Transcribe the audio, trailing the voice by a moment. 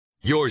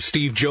Your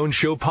Steve Jones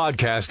Show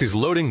podcast is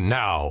loading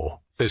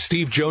now. The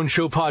Steve Jones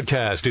Show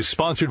podcast is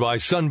sponsored by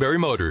Sunbury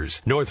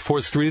Motors, North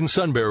 4th Street in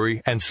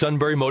Sunbury, and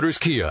Sunbury Motors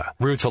Kia,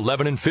 routes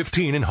 11 and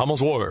 15 in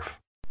Hummel's Wharf.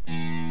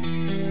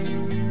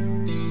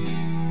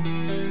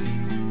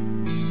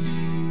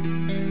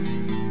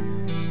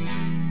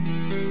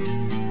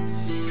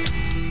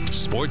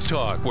 Sports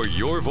talk where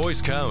your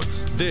voice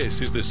counts.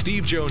 This is the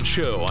Steve Jones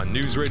Show on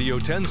News Radio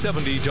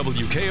 1070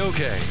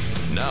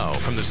 WKOK. Now,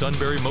 from the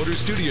Sunbury Motors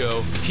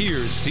studio,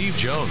 here's Steve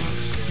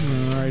Jones.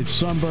 All right,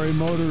 Sunbury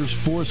Motors,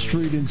 4th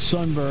Street in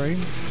Sunbury.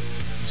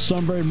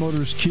 Sunbury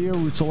Motors Kia,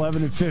 routes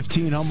 11 and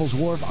 15, Hummel's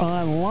Wharf,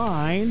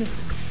 online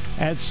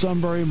at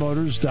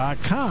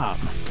sunburymotors.com.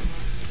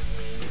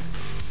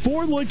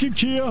 Ford, Lincoln,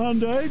 Kia,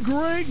 Hyundai,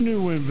 great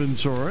new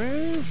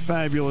inventory,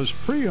 fabulous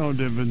pre-owned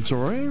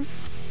inventory.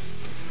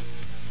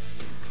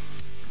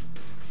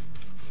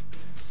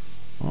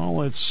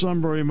 All at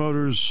Sunbury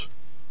Motors,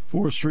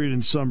 4th Street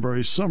in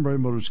Sunbury, Sunbury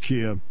Motors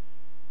Kia,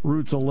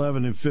 routes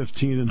 11 and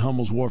 15 in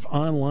Hummel's Wharf,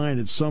 online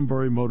at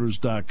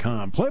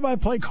sunburymotors.com.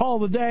 Play-by-play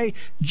call of the day,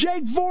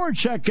 Jake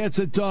Voracek gets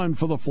it done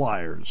for the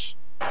Flyers.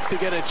 To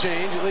get a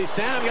change, at least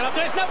Sanham got up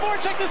there. Now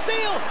Voracek the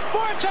steal.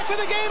 Voracek with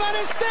the game on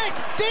his stick.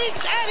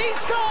 Deeks, and he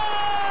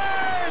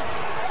scores!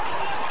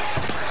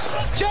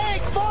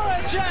 Jake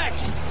Voracek,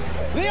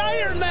 the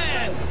Iron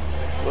Man,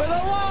 with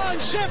a long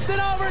shift in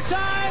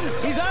overtime.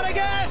 He's out of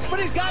gas, but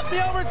he's got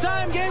the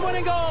overtime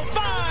game-winning goal.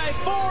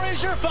 5-4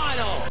 is your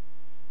final.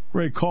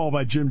 Great call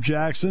by Jim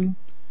Jackson.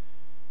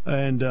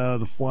 And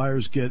the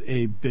Flyers get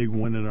a big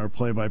win in our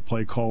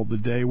play-by-play call of the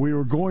day. We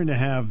were going to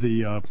have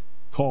the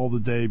call of the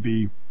day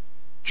be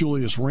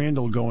Julius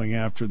Randle going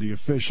after the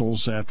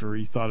officials after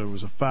he thought it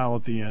was a foul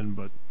at the end,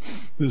 but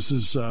this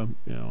is,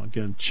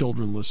 again,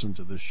 children listen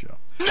to this show.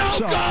 No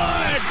good!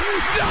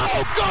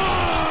 No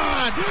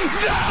good!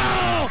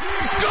 No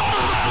good!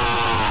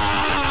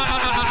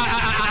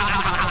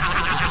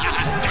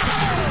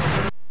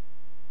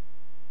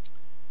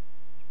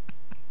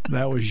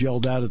 That was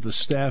yelled out at the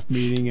staff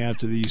meeting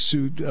after the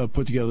suit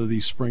put together the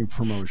spring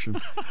promotion.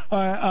 All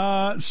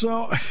right,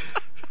 so...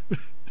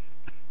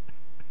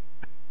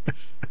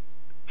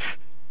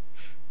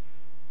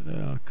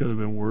 Yeah, could have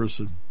been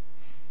worse.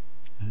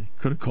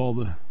 Could have called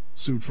the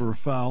suit for a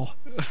foul.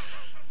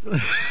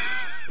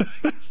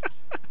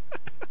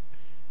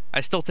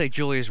 I still take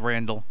Julius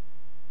Randle.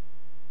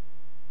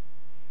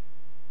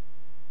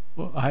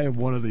 Well, I have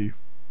one of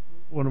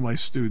my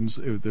students.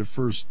 Their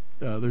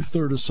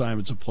third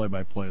assignment's a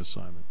play-by-play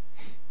assignment.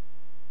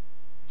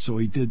 So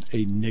he did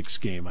a Knicks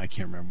game. I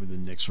can't remember the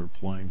Knicks were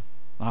playing.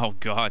 Oh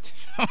God!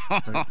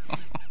 Right?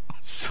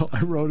 So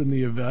I wrote in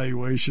the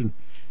evaluation.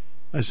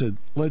 I said,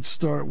 let's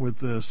start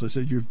with this. I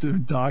said, you've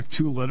done Doc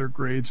 2-letter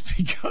grades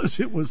because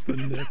it was the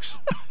Knicks.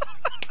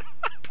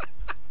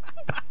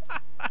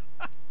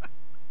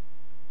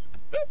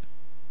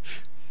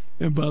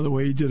 And by the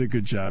way, he did a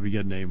good job. He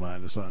got an A-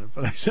 on it.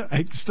 But I said,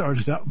 I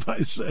started out by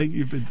saying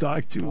you've been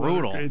Doc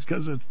 2-letter grades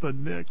because it's the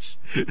Knicks.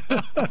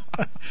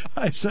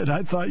 I said,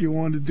 I thought you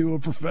wanted to do a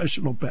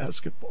professional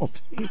basketball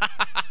team.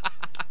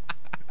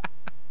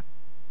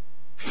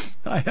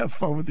 I have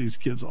fun with these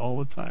kids all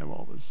the time,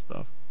 all this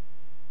stuff.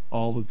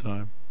 All the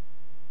time.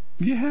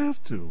 You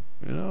have to,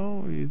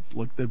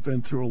 look, they've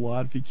been through a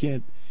lot. If you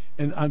can't,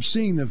 and I'm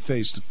seeing them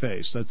face to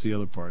face. That's the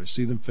other part. I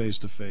see them face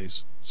to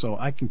face. So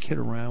I can kid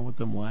around with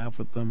them, laugh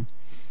with them.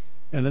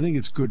 And I think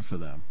it's good for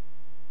them.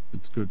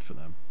 It's good for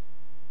them.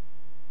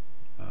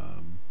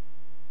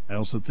 I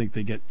also think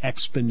they get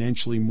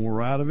exponentially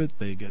more out of it.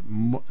 They get,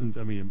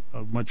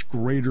 a much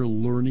greater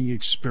learning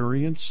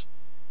experience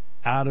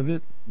out of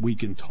it. We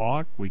can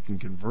talk, we can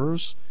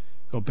converse,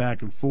 go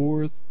back and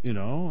forth,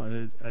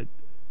 and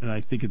I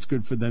think it's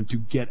good for them to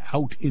get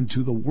out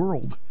into the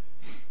world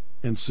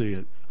and see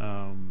it.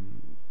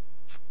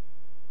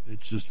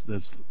 It's just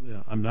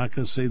I'm not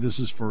going to say this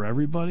is for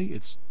everybody.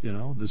 It's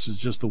this is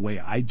just the way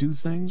I do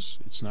things.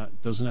 It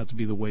doesn't have to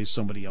be the way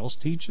somebody else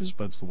teaches,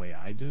 but it's the way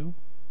I do,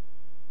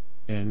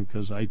 and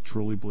because I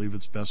truly believe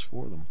it's best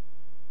for them.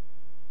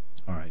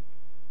 All right,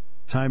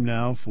 time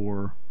now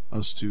for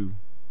us to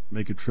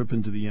make a trip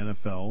into the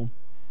NFL.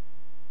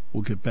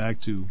 We'll get back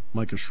to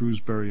Micah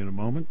Shrewsberry in a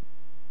moment,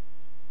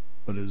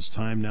 but it is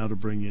time now to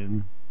bring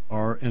in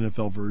our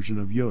NFL version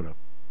of Yoda,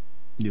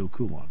 Neal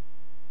Coolong.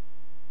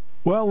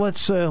 Well,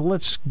 let's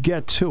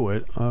get to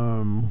it.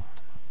 When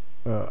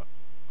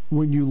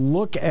you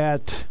look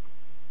at,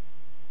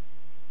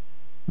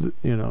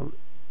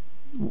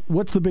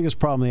 what's the biggest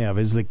problem they have?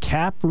 Is the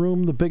cap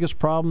room the biggest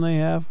problem they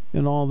have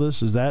in all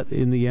this? Is that,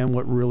 in the end,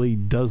 what really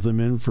does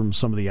them in from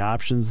some of the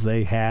options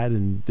they had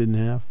and didn't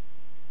have?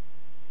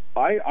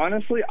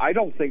 I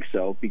don't think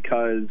so,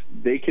 because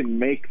they can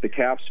make the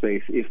cap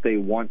space if they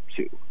want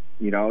to.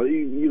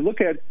 You look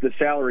at the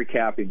salary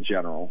cap in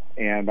general,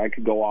 and I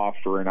could go off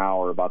for an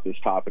hour about this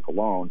topic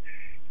alone.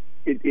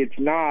 It's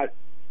not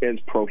as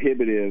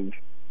prohibitive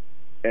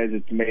as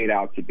it's made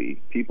out to be.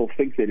 People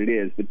think that it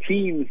is. The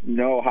teams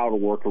know how to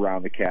work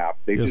around the cap.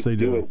 They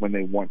do it when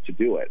they want to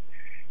do it.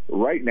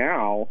 Right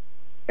now,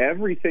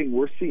 everything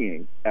we're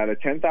seeing at a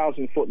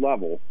 10,000-foot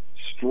level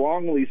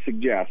strongly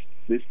suggests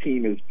this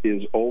team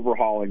is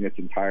overhauling its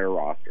entire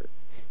roster.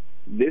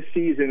 This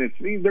season,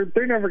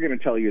 they're never going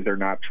to tell you they're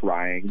not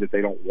trying, that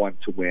they don't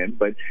want to win,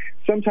 but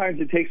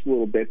sometimes it takes a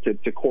little bit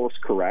to course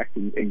correct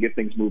and get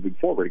things moving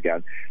forward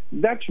again.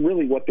 That's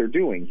really what they're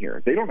doing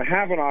here. They don't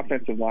have an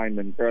offensive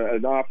lineman or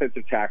an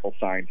offensive tackle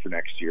signed for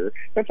next year.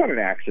 That's not an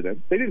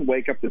accident. They didn't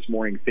wake up this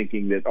morning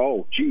thinking that,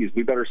 oh, geez,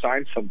 we better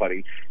sign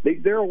somebody.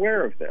 They're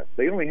aware of this.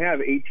 They only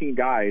have 18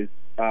 guys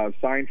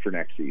signed for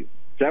next season.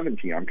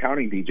 17. I'm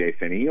counting DJ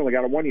Finney. He only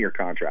got a 1-year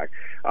contract.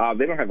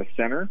 They don't have a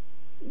center.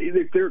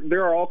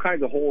 There are all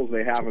kinds of holes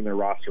they have in their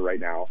roster right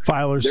now.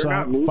 Filer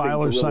signed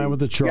with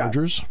the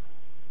Chargers.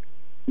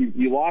 Yeah.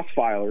 You lost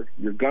Filer.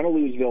 You're going to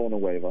lose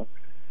Villanueva.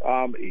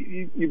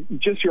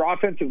 Just your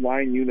offensive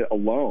line unit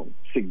alone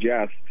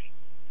suggests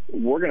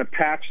we're going to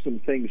patch some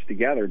things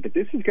together, but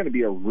this is going to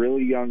be a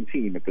really young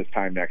team at this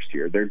time next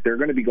year. They're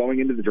going to be going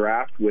into the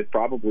draft with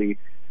probably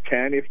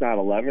 10, if not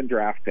 11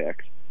 draft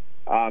picks.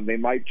 They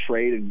might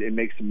trade and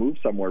make some moves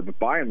somewhere, but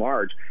by and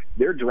large,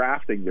 they're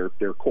drafting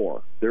their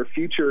core. Their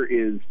future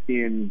is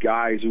in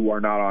guys who are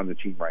not on the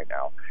team right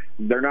now.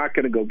 They're not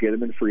going to go get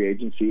them in free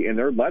agency, and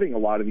they're letting a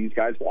lot of these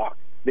guys walk.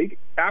 They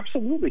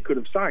absolutely could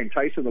have signed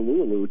Tyson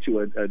Alualu to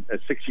a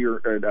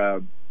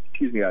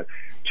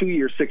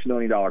 2-year, $6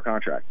 million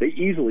contract. They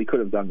easily could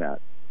have done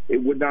that.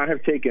 It would not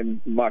have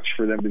taken much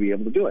for them to be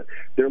able to do it.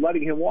 They're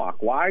letting him walk.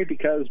 Why?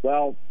 Because,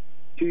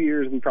 2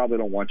 years, we probably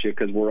don't want you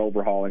because we're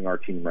overhauling our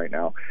team right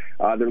now.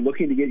 They're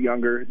looking to get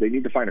younger. They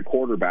need to find a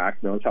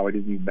quarterback. Notice how I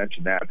didn't even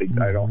mention that. They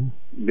don't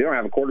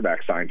have a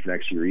quarterback signed for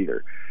next year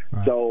either.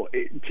 Right. So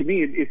to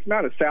me, it's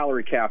not a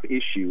salary cap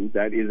issue.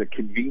 That is a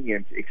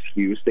convenient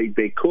excuse.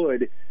 They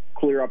could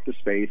clear up the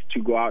space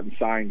to go out and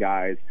sign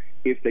guys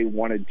if they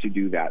wanted to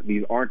do that.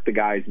 These aren't the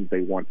guys that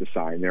they want to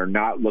sign. They're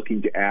not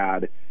looking to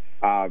add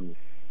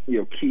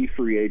key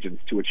free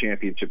agents to a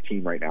championship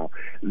team right now.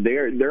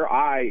 Their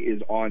eye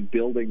is on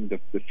building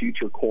the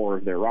future core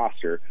of their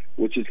roster,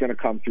 which is going to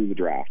come through the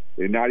draft.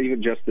 And not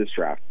even just this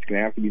draft. It's going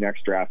to have to be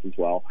next draft as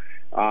well.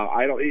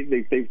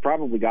 They've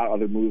probably got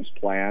other moves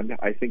planned.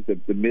 I think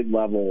that the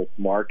mid-level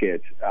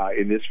market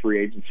in this free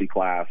agency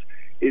class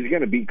is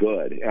going to be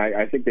good.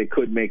 I think they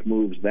could make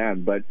moves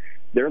then, but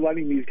they're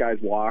letting these guys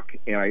walk,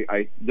 and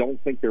I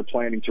don't think they're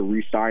planning to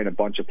re-sign a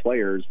bunch of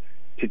players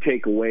to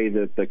take away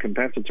the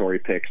compensatory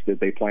picks that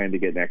they plan to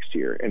get next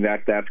year. And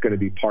that's going to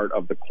be part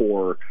of the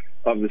core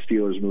of the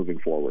Steelers moving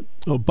forward.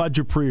 Well, Bud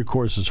Dupree, of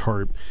course, is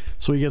hurt.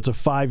 So he gets a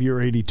 5-year,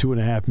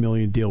 $82.5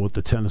 million deal with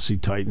the Tennessee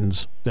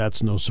Titans.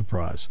 That's no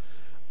surprise.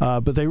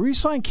 But they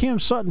re-signed Cam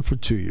Sutton for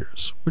 2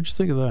 years. What'd you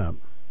think of that?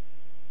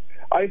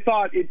 I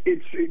thought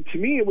to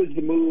me, it was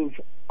the move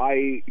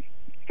I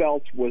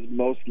felt was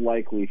most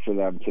likely for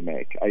them to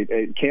make.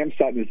 Cam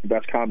Sutton is the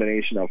best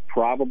combination of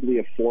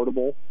probably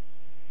affordable,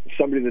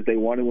 somebody that they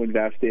want to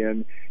invest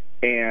in,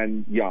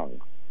 and young.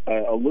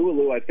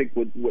 Alualu, I think,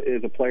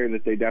 is a player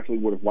that they definitely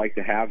would have liked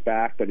to have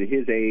back, but at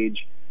his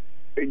age,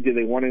 do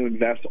they want to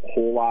invest a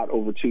whole lot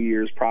over 2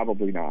 years?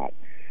 Probably not.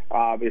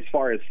 As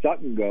far as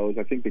Sutton goes,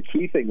 I think the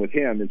key thing with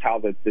him is how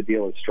the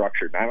deal is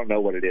structured. I don't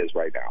know what it is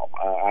right now.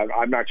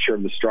 I'm not sure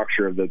of the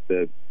structure of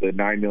the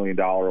 $9 million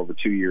over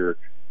 2-year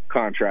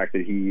contract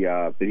that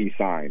he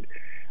signed.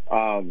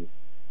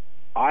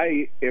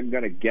 I am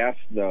going to guess,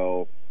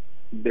 though,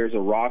 there's a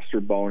roster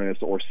bonus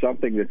or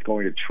something that's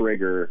going to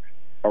trigger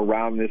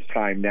around this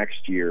time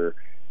next year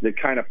that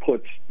kind of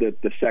puts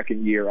the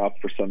second year up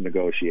for some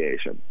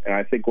negotiation. And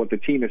I think what the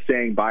team is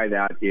saying by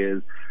that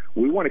is,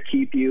 we want to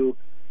keep you.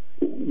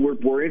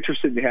 We're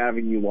interested in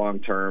having you long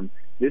term.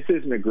 This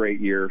isn't a great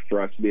year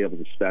for us to be able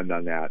to spend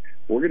on that.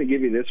 We're going to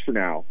give you this for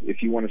now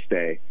if you want to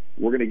stay.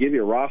 We're going to give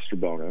you a roster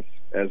bonus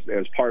as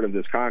part of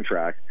this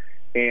contract.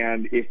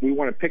 And if we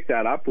want to pick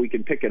that up, we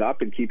can pick it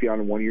up and keep you on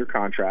a 1-year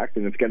contract,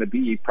 and it's going to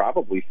be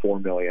probably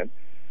 $4 million.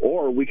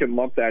 Or we can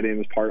lump that in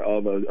as part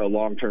of a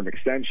long-term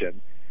extension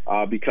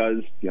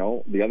because,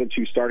 the other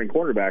 2 starting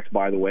cornerbacks,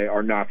 by the way,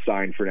 are not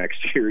signed for next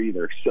year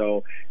either.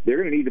 So they're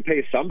going to need to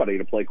pay somebody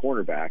to play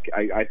cornerback.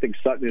 I think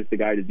Sutton is the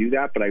guy to do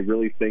that, but I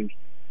really think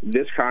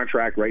this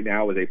contract right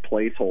now is a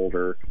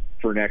placeholder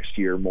for next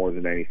year more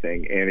than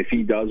anything. And if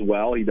he does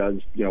well, he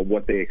does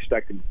what they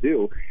expect him to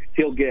do,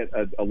 he'll get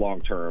a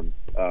long-term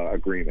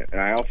agreement.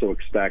 And I also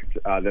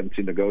expect them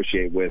to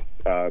negotiate with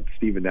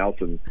Steven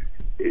Nelson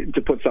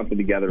to put something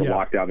together to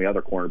lock down the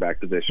other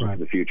cornerback position for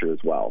the future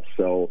as well.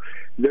 So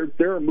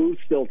there are moves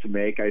still to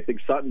make. I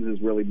think Sutton's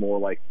is really more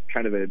like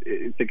kind of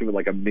think of it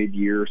like a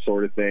mid-year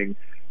sort of thing.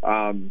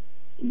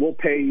 We'll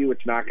pay you.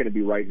 It's not going to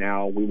be right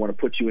now. We want to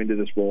put you into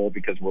this role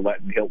because we're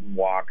letting Hilton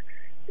walk.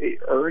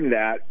 Earn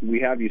that.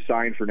 We have you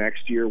signed for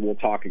next year. We'll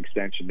talk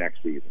extension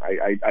next season.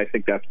 I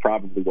think that's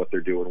probably what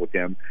they're doing with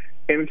him,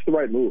 and it's the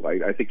right move.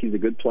 I think he's a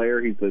good player.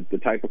 He's the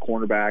type of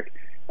cornerback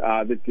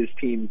that this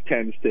team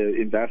tends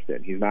to invest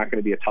in. He's not going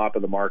to be a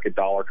top-of-the-market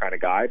dollar kind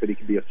of guy, but he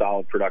can be a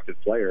solid, productive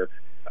player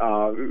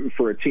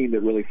for a team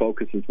that really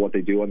focuses what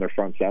they do on their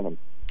front seven.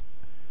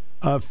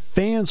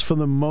 Fans, for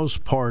the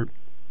most part,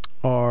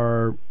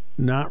 are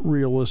not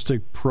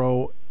realistic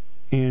pro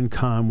and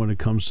con when it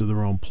comes to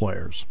their own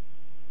players.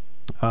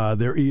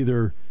 They're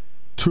either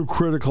too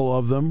critical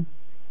of them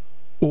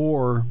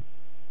or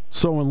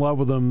so in love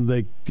with them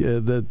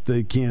that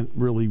they can't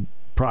really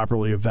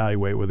properly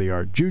evaluate where they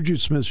are. Juju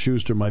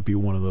Smith-Schuster might be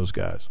one of those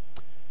guys.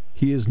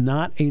 He is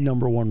not a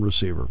number one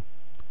receiver.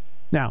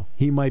 Now,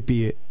 he might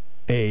be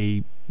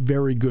a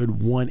very good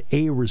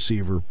 1A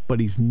receiver, but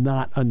he's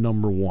not a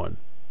number one.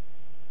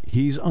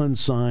 He's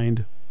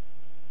unsigned.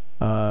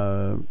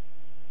 To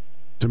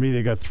me,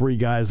 they got 3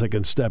 guys that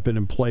can step in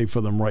and play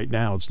for them right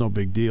now. It's no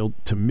big deal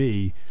to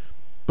me.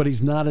 But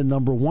he's not a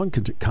number one,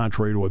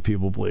 contrary to what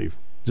people believe.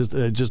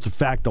 Just a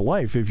fact of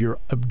life if you're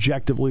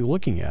objectively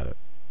looking at it.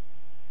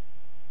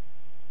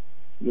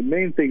 The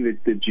main thing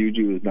that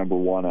Juju is number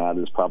one at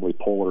is probably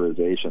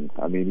polarization.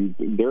 I mean,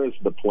 there is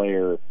the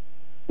player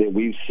that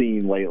we've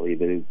seen lately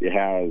that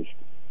has,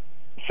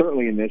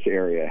 certainly in this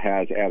area,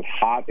 has as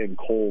hot and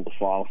cold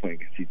following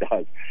as he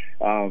does.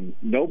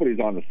 Nobody's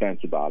on the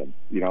fence about him.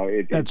 You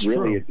know, That's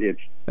true.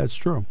 That's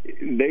true.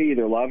 They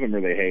either love him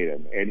or they hate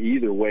him, and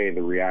either way,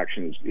 the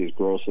reaction is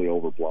grossly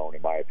overblown,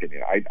 in my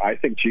opinion. I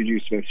think Juju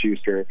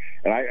Smith-Schuster,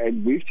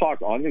 and we've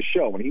talked on this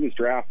show when he was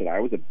drafted. I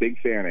was a big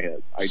fan of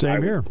his.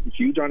 Same here. I was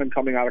huge on him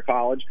coming out of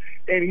college,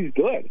 and he's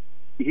good.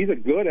 He's a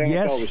good NFL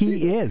Yes, receiver.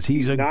 he is.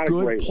 He's a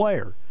good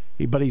player,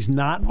 but he's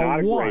not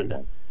a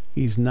one.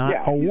 He's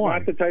not a one. He's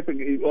not the type of.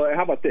 Well,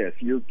 how about this?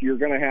 You're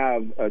going to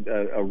have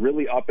a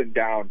really up and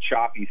down,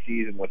 choppy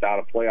season without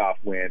a playoff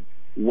win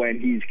when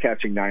he's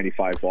catching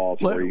 95 balls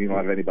for you. You don't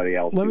have anybody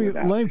else. Let me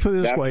put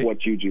it this way. That's what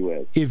Juju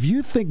is. If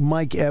you think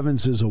Mike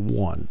Evans is a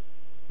one,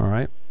 all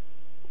right,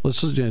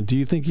 let's listen. Do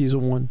you think he's a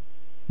one,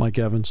 Mike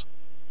Evans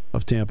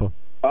of Tampa?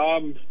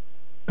 I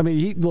mean,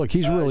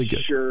 he's really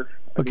good. Sure.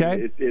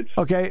 Okay. It's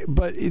okay,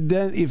 but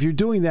then if you're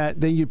doing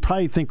that, then you'd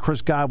probably think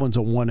Chris Godwin's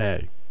a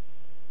 1A.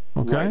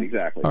 Okay. Right,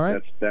 exactly. All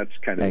right. That's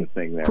kind of the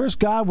thing there. Chris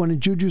Godwin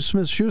and Juju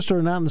Smith-Schuster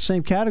are not in the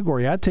same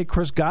category. I'd take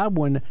Chris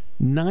Godwin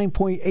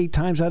 9.8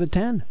 times out of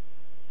 10.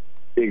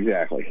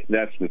 Exactly.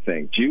 That's the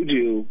thing.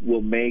 Juju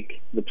will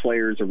make the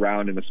players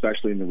around him,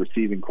 especially in the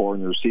receiving core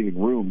and the receiving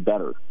room,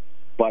 better.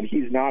 But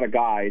he's not a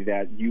guy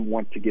that you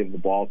want to give the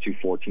ball to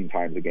 14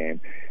 times a game.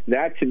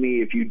 That, to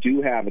me, if you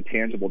do have a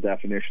tangible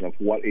definition of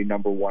what a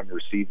number one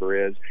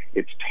receiver is,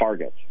 it's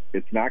targets.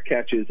 It's not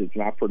catches. It's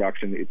not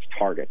production. It's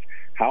targets.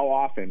 How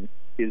often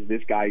is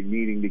this guy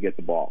needing to get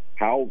the ball?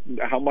 How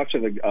much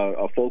of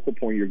a focal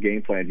point of your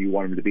game plan do you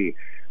want him to be?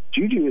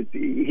 Juju,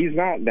 he's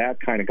not that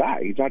kind of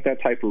guy. He's not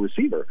that type of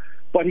receiver.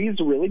 But he's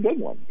a really good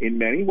one in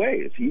many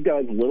ways. He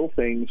does little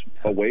things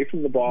away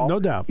from the ball. No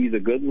doubt. He's a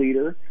good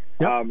leader.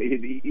 Yep.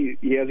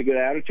 He has a good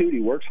attitude.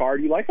 He works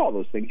hard. You like all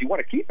those things. You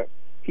want to keep him.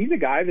 He's a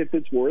guy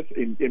that's worth,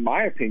 in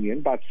my opinion,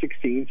 about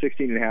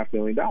 $16.5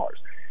 million.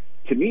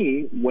 To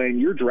me, when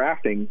you're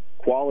drafting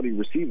quality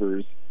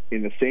receivers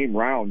in the same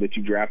round that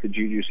you drafted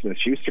Juju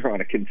Smith-Schuster on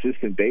a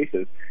consistent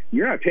basis,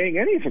 you're not paying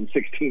any of them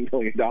 $16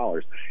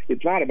 million.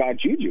 It's not about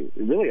Juju.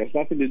 It really has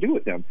nothing to do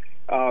with them.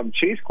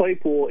 Chase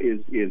Claypool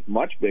is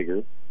much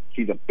bigger.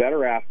 He's a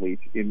better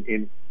athlete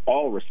in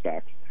all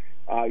respects.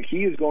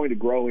 He is going to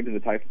grow into the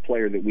type of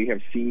player that we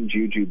have seen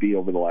Juju be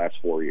over the last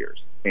 4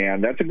 years,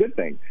 and that's a good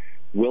thing.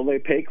 Will they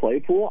pay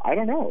Claypool? I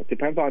don't know. It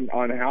depends on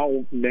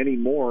how many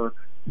more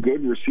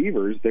good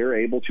receivers they're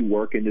able to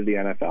work into the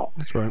NFL.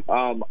 That's right.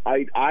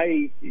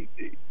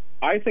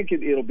 I think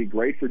it'll be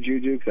great for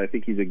Juju because I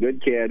think he's a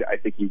good kid. I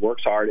think he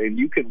works hard, and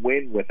you can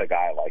win with a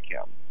guy like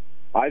him.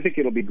 I think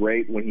it'll be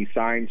great when he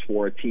signs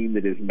for a team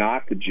that is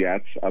not the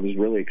Jets. I was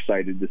really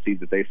excited to see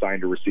that they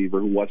signed a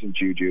receiver who wasn't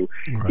Juju.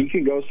 Right. He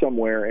can go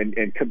somewhere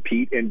and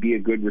compete and be a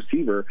good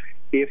receiver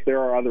if there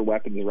are other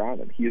weapons around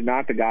him. He's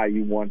not the guy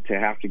you want to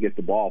have to get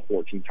the ball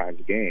 14 times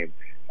a game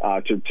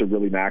to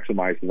really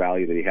maximize the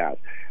value that he has.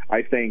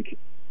 I think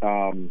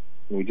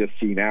we just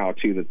see now,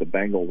 too, that the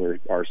Bengals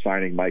are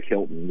signing Mike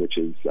Hilton, which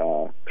is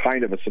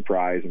kind of a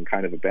surprise and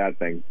kind of a bad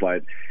thing.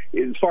 But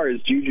as far as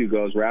Juju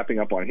goes, wrapping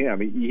up on him,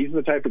 he's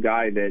the type of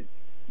guy that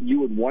you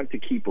would want to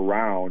keep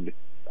around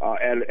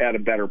at a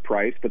better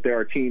price. But there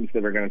are teams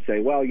that are going to say,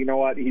 well, you know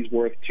what, he's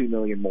worth $2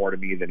 million more to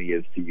me than he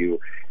is to you.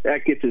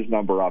 That gets his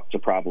number up to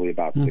probably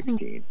about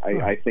 16.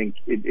 I think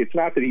it's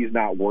not that he's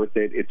not worth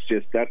it. It's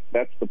just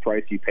that's the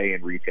price you pay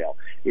in retail.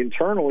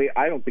 Internally,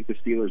 I don't think the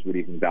Steelers would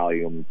even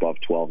value him above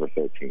 12 or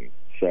 13.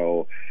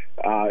 So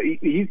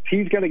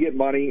he's going to get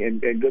money,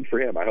 and good for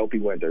him. I hope he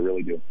wins. I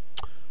really do.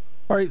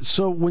 All right,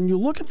 so when you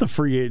look at the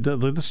free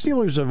agent, the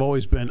Steelers have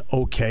always been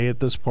okay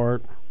at this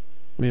part.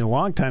 I mean, a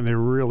long time they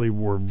really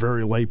were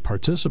very late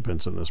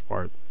participants in this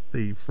part,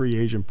 the free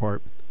agent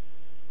part.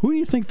 Who do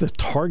you think the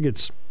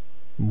targets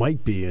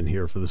might be in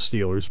here for the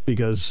Steelers?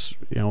 Because,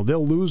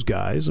 they'll lose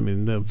guys. I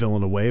mean,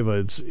 Villanueva,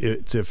 it's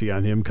iffy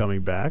on him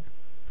coming back.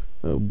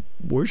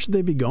 Where should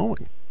they be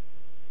going?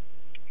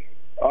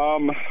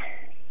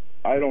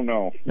 I don't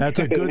know. That's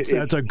a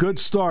good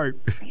start.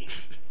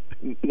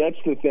 That's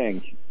the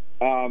thing.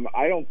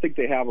 I don't think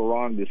they have a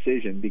wrong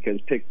decision because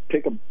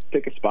pick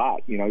a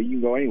spot. You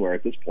can go anywhere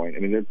at this point. I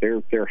mean,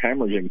 they're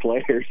hemorrhaging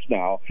players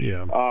now.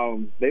 Yeah.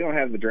 They don't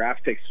have the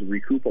draft picks to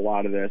recoup a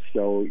lot of this,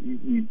 so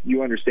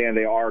you understand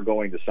they are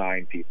going to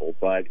sign people,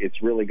 but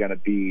it's really going to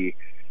be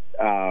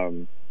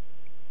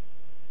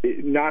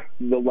not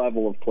the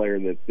level of player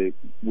that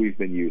we've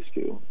been used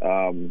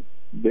to.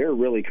 They're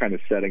really kind of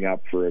setting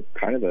up for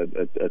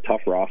a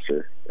tough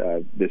roster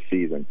this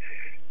season.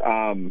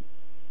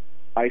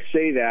 I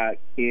say that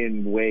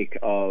in wake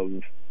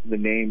of the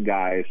name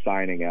guys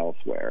signing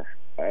elsewhere.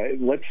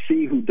 Let's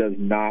see who does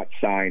not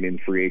sign in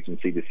free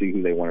agency to see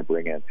who they want to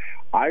bring in.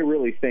 I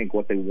really think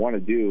what they want to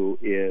do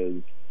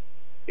is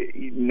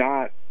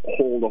not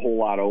hold a whole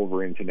lot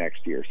over into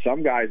next year.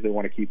 Some guys they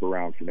want to keep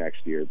around for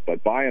next year,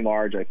 but by and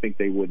large, I think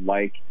they would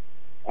like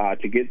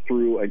to get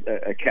through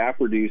a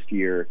cap-reduced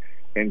year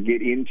and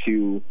get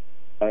into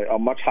a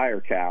much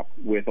higher cap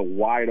with a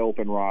wide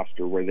open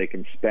roster where they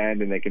can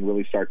spend and they can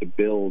really start to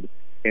build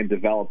and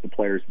develop the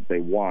players that they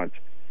want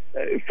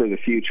for the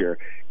future.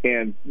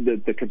 And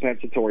the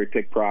compensatory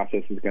pick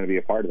process is going to be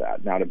a part of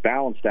that. Now, to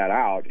balance that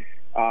out,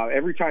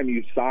 every time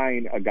you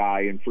sign a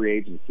guy in free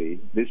agency,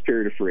 this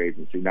period of free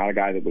agency, not a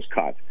guy that was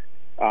cut,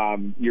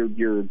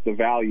 the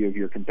value of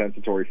your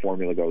compensatory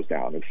formula goes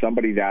down. If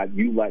somebody that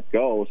you let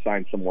go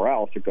signs somewhere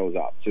else, it goes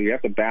up. So you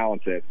have to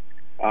balance it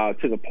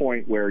to the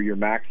point where you're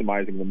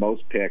maximizing the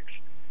most picks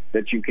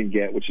that you can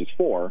get, which is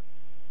 4,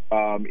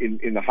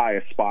 in the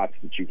highest spots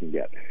that you can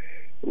get.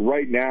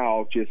 Right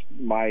now, just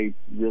my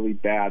really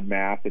bad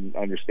math and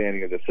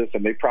understanding of the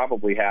system, they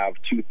probably have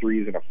 2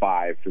 3s and a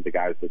 5 for the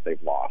guys that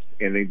they've lost,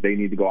 and they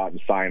need to go out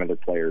and sign other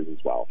players as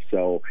well.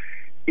 So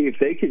if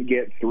they can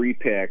get 3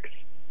 picks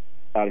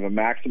out of a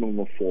maximum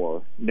of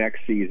 4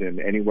 next season,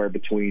 anywhere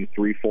between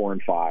 3, 4,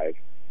 and 5,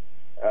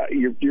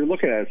 you're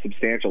looking at a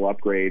substantial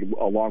upgrade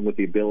along with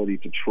the ability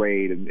to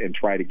trade and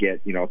try to get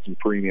some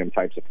premium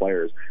types of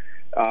players.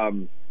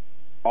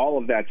 All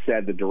of that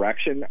said, the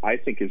direction, I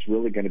think, is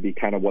really going to be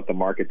kind of what the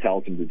market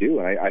tells them to do,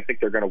 and I think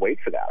they're going to wait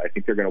for that. I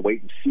think they're going to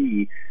wait and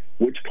see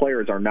which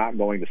players are not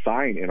going to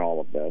sign in all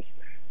of this.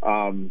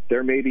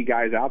 There may be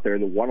guys out there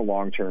that want a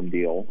long-term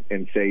deal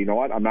and say, you know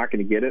what, I'm not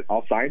going to get it,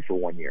 I'll sign for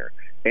 1 year.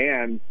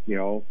 And,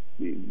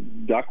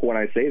 duck when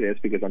I say this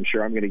because I'm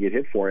sure I'm going to get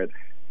hit for it,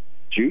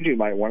 Juju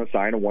might want to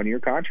sign a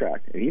 1-year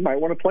contract, and he might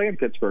want to play in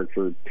Pittsburgh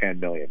for $10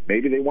 million.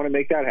 Maybe they want to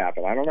make that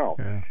happen. I don't know.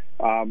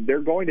 Yeah.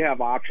 They're going to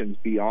have options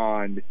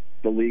beyond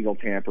the legal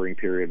tampering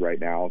period right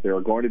now. There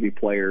are going to be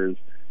players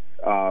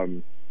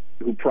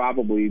who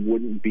probably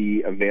wouldn't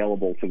be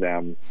available to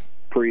them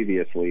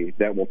previously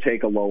that will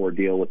take a lower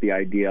deal with the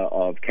idea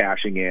of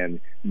cashing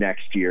in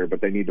next year, but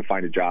they need to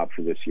find a job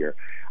for this year.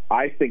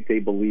 I think they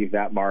believe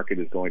that market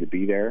is going to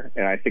be there,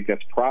 and I think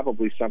that's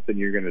probably something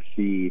you're going to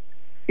see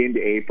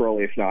into April,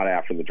 if not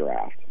after the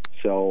draft.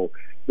 So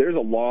there's a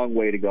long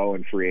way to go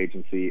in free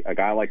agency. A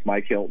guy like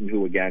Mike Hilton,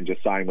 who again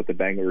just signed with the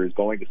Bengals, is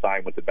going to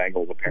sign with the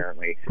Bengals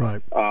apparently.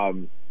 Right.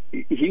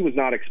 He was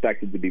not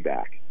expected to be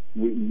back.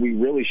 We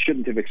really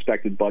shouldn't have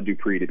expected Bud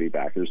Dupree to be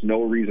back. There's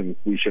no reason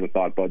we should have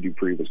thought Bud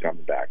Dupree was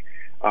coming back.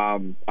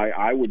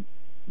 I would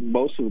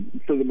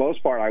for the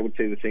most part, I would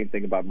say the same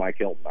thing about Mike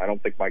Hilton. I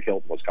don't think Mike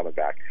Hilton was coming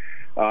back.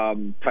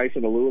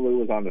 Tyson Alulu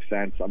was on the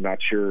fence. I'm not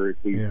sure if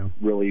we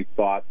really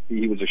thought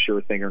he was a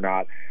sure thing or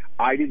not.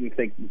 I didn't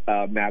think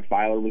Matt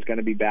Filer was going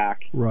to be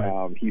back.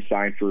 Right. He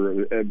signed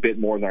for a bit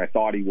more than I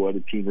thought he would.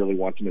 The team really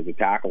wants him as a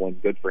tackle,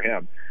 and good for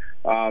him.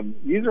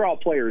 These are all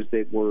players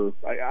that were,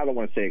 I don't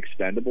want to say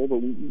expendable,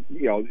 but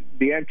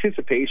the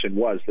anticipation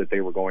was that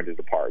they were going to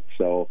depart.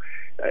 So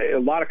a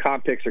lot of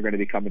comp picks are going to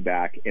be coming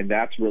back, and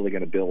that's really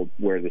going to build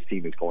where this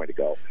team is going to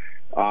go.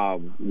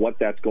 What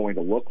that's going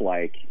to look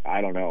like,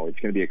 I don't know. It's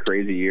going to be a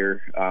crazy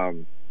year.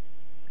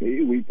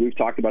 We've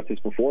talked about this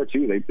before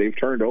too. They've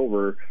turned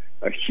over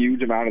a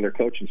huge amount of their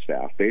coaching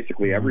staff.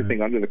 Basically,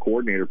 everything under the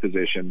coordinator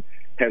position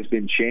has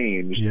been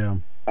changed.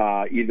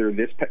 Either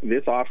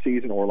this off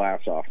season or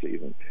last off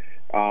season.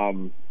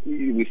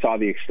 We saw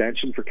the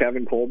extension for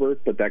Kevin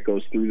Colbert, but that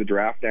goes through the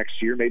draft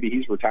next year. Maybe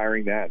he's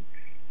retiring then.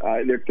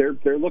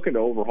 They're looking to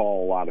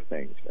overhaul a lot of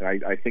things,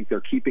 and I think they're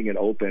keeping it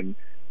open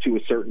to a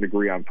certain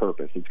degree on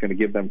purpose. It's going to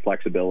give them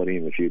flexibility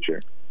in the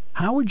future.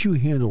 How would you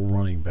handle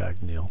running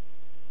back, Neal?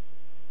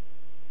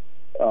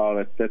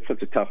 Oh, that's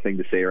such a tough thing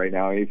to say right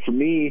now. I mean, for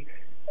me,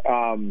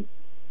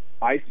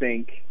 I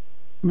think.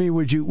 I mean,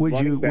 would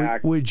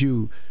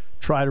you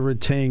try to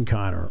retain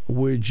Connor?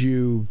 Would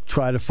you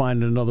try to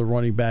find another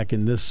running back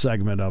in this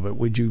segment of it?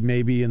 Would you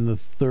maybe in the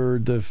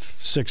 3rd to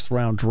 6th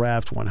round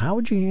draft one? How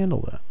would you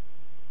handle that?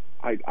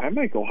 I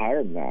might go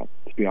higher than that,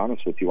 to be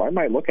honest with you. I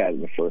might look at it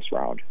in the 1st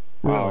round.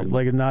 Really?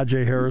 Like a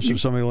Najee Harris or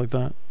something like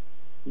that?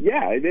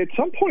 Yeah, at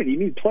some point you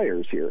need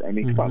players here. I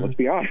mean, come on, let's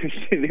be honest.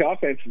 The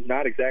offense is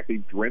not exactly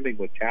brimming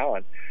with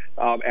talent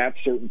at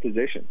certain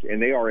positions,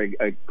 and they are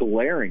a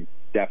glaring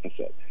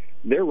deficit.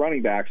 their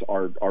running backs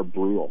are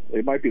brutal.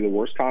 It might be the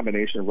worst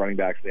combination of running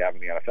backs they have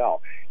in the NFL.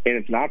 And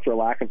it's not for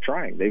lack of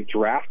trying. They've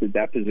drafted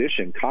that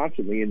position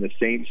constantly in the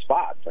same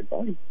spot. It's like,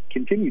 well,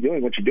 continue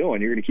doing what you're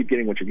doing. You're going to keep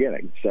getting what you're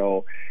getting.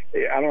 So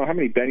I don't know how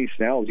many Benny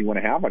Snells you want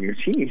to have on your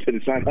team, but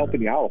it's not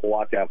helping you out a whole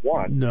lot to have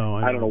one. No,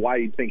 I don't know why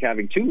you'd think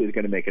having two is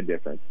going to make a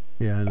difference.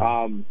 Yeah,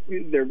 I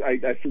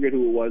forget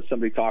who it was.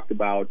 Somebody talked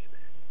about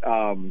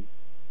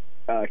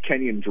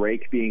Kenyon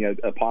Drake being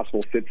a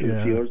possible fit for the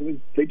Steelers.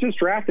 They just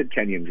drafted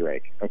Kenyon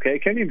Drake. Okay,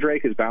 Kenyon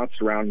Drake has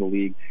bounced around the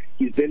league.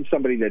 He's been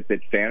somebody that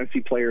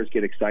fantasy players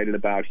get excited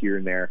about here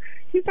and there.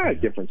 He's not a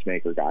difference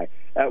maker guy.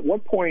 At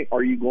what point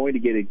are you going to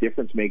get a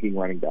difference making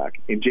running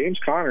back? And James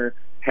Conner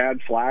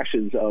had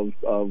flashes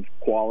of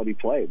quality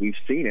play. We've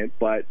seen it,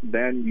 but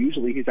then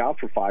usually he's out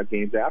for 5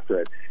 games after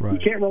it. Right. You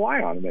can't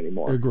rely on him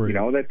anymore. Agreed. You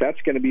know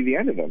that's going to be the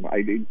end of him.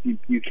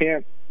 You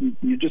can't.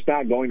 You're just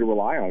not going to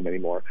rely on him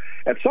anymore.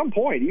 At some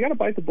point, you got to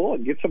bite the bullet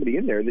and get somebody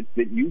in there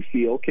that you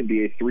feel can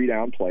be a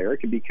 3-down player,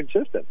 can be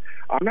consistent.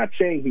 I'm not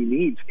saying he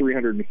needs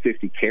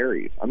 350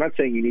 carries. I'm not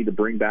saying you need to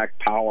bring back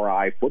power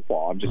eye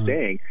football. I'm just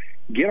saying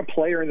get a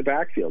player in the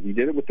backfield. You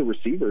did it with the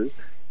receivers,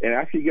 and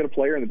after you get a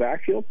player in the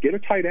backfield, get a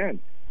tight end.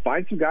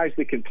 Find some guys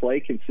that can play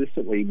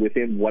consistently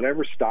within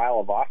whatever style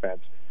of offense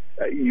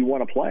you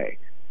want to play.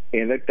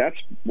 And that's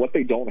what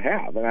they don't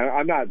have. And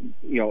I'm not,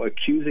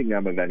 accusing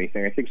them of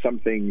anything. I think some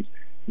things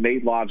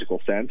made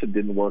logical sense and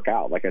didn't work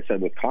out. Like I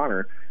said with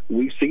Connor,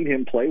 we've seen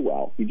him play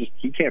well.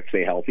 He can't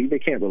stay healthy. They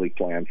can't really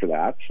plan for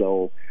that.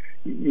 So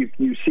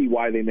you see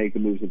why they make the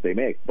moves that they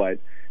make. But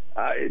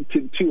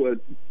to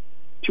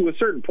a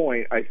certain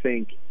point, I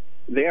think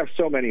they have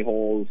so many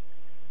holes.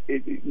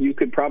 You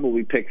could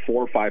probably pick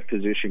 4 or 5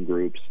 position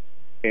groups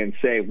and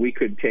say we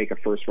could take a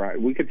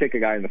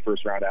guy in the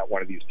first round at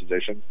one of these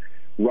positions.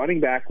 Running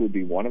back would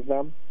be one of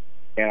them,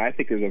 and I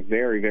think there's a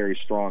very, very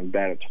strong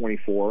bet at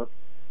 24.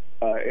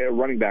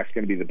 Running back's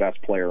going to be the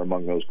best player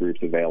among those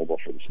groups available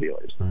for the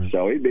Steelers. Right.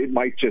 So it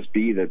might just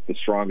be the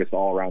strongest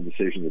all-around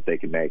decision that they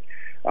can make.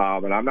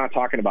 And I'm not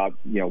talking about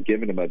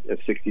giving him a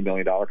 $60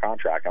 million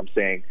contract. I'm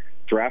saying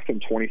draft him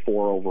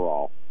 24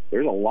 overall.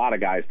 There's a lot of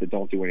guys that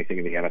don't do anything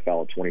in the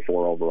NFL at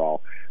 24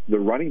 overall. The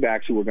running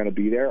backs who are going to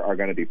be there are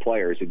going to be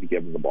players if you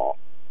give them the ball.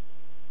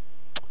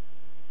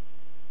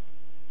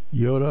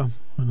 Yoda,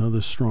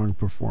 another strong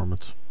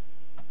performance.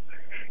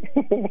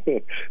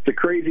 It's a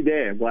crazy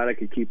day. I'm glad I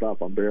could keep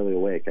up. I'm barely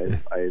awake.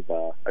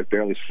 I've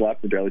barely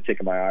slept and barely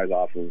taken my eyes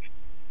off of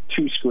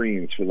 2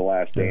 screens for the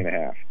last day and a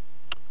half.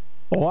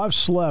 Oh, I've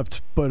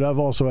slept, but I've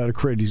also had a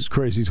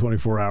crazy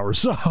 24 hours.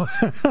 So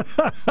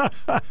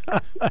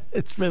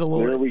it's been a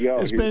little. There we go.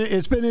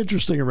 It's been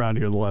interesting around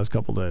here the last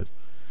couple of days.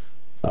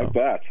 So,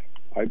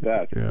 I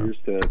bet. Yeah.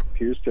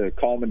 Here's to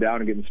calming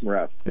down and getting some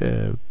rest.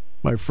 Yeah,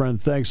 my friend,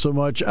 thanks so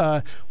much.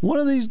 One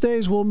of these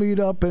days we'll meet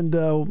up and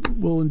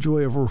we'll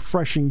enjoy a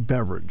refreshing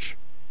beverage.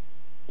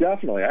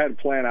 Definitely. I had a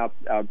plan out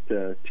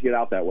to get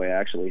out that way.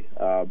 Actually,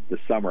 this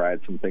summer I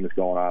had some things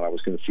going on. I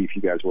was going to see if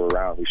you guys were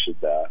around. We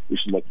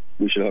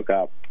should hook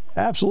up.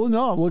 Absolutely.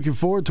 No, I'm looking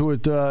forward to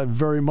it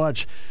very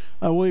much.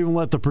 We'll even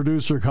let the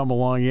producer come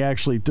along. He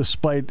actually,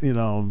 despite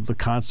the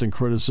constant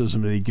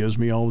criticism that he gives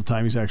me all the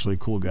time, he's actually a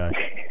cool guy.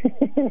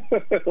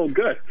 Well,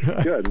 good.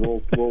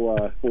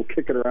 We'll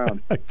kick it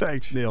around.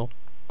 Thanks, Neal.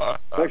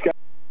 Thanks, guys.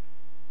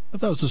 I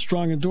thought it was a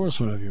strong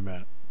endorsement of you,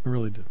 Matt. I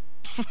really did.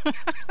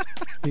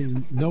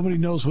 Nobody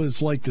knows what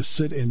it's like to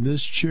sit in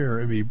this chair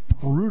and be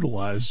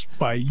brutalized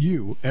by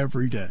you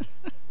every day.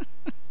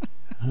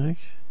 Right?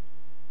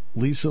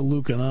 Lisa,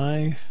 Luke, and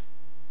I,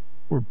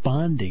 we're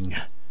bonding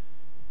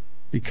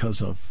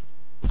because of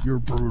you're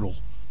brutal.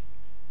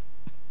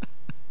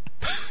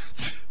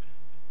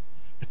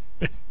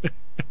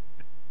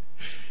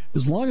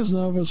 As long as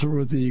none of us are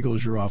with the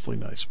Eagles, you're awfully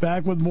nice.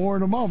 Back with more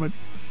in a moment.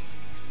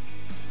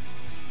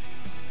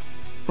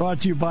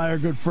 Brought to you by our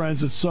good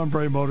friends at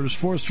Sunbury Motors,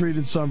 4th Street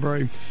in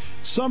Sunbury.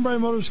 Sunbury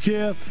Motors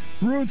Kia,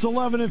 routes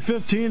 11 and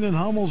 15 in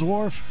Hummel's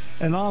Wharf,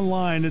 and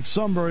online at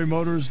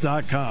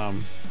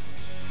sunburymotors.com.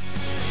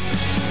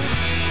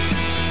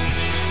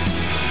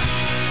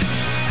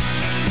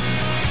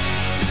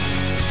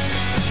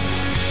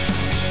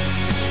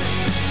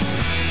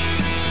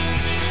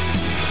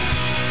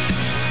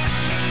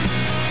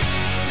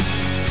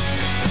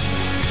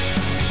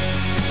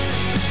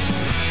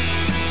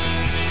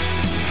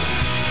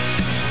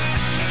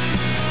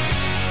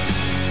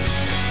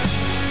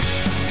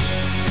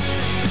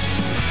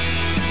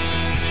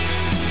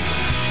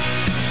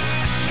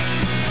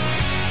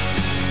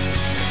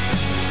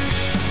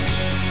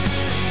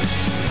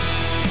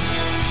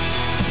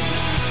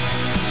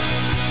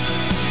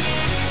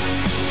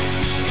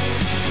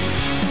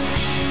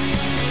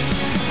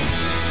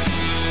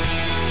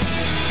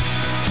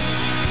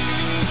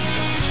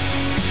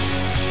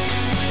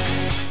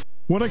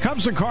 When it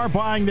comes to car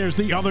buying, there's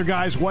the other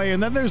guy's way,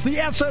 and then there's the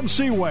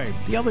SMC way.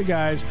 The other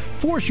guys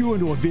force you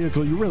into a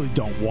vehicle you really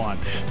don't want.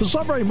 The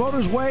Sunbury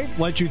Motors way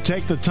lets you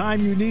take the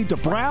time you need to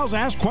browse,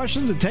 ask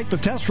questions, and take the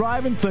test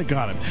drive and think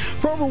on it.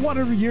 For over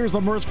 100 years,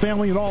 the Mertz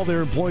family and all their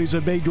employees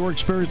have made your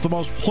experience the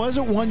most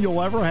pleasant one you'll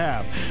ever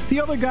have.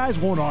 The other guys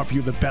won't offer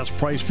you the best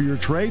price for your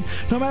trade,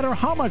 no matter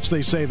how much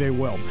they say they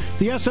will.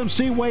 The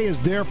SMC way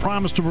is their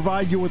promise to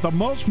provide you with the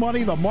most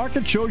money the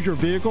market shows your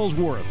vehicle is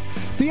worth.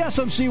 The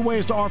SMC way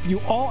is to offer you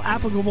all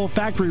applicable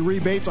factory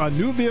rebates on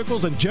new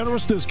vehicles and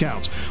generous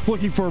discounts.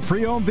 Looking for a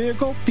pre-owned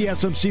vehicle? The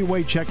SMC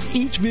way checks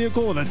each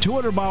vehicle in a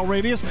 200-mile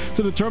radius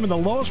to determine the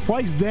lowest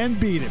price, then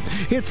beat it.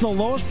 It's the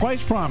lowest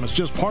price promise,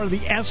 just part of the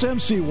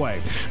SMC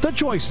way. The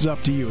choice is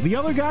up to you, the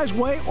other guy's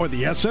way or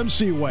the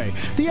SMC way.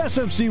 The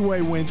SMC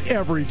way wins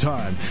every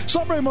time.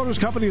 Sunbury Motors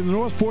Company in the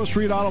North 4th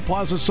Street Auto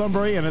Plaza,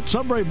 Sunbury, and at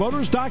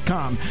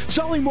sunburymotors.com.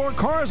 Selling more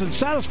cars and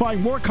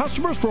satisfying more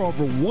customers for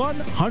over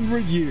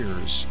 100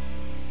 years.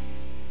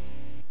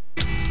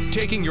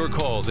 Taking your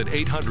calls at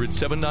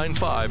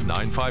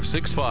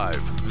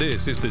 800-795-9565.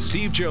 This is The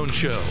Steve Jones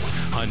Show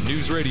on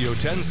News Radio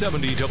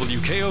 1070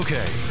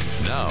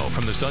 WKOK. Now,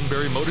 from the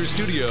Sunbury Motors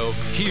Studio,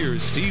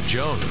 here's Steve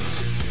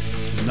Jones.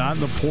 Not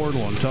in the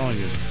portal, I'm telling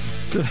you.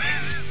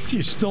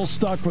 You're still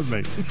stuck with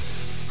me.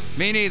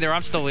 Me neither.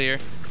 I'm still here.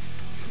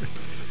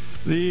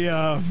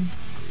 The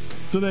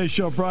today's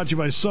show brought to you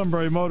by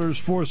Sunbury Motors,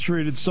 4th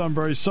Street in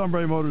Sunbury,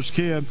 Sunbury Motors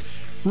Kia,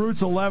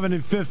 routes 11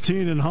 and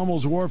 15 in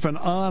Hummel's Wharf, and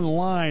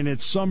online at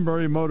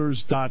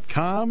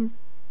sunburymotors.com.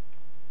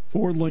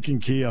 Ford, Lincoln,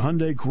 Kia,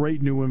 Hyundai,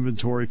 great new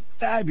inventory,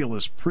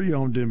 fabulous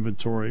pre-owned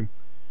inventory,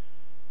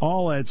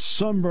 all at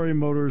Sunbury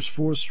Motors,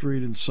 4th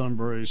Street in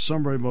Sunbury,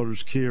 Sunbury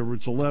Motors Kia,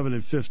 routes 11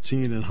 and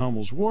 15 in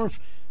Hummel's Wharf,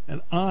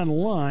 and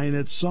online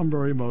at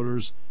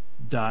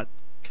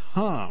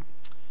sunburymotors.com.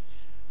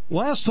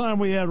 Last time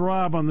we had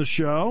Rob on the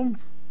show,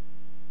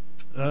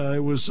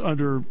 it was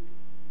under,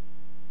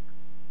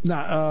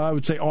 I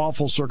would say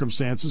awful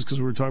circumstances, because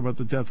we were talking about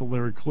the death of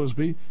Larry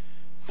Clisby.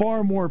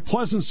 Far more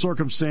pleasant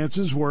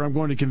circumstances where I'm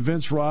going to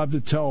convince Rob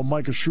to tell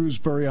Micah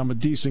Shrewsberry I'm a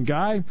decent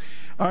guy.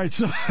 All right,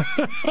 so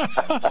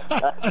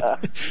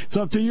it's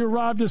up to you,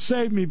 Rob, to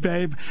save me,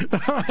 babe.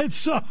 All right,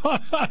 so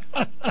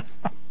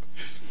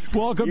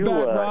welcome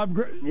back, Rob.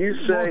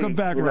 Welcome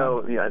back,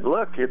 Rob.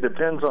 Look, it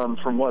depends on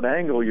from what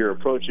angle you're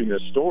approaching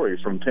this story.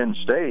 From Penn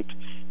State,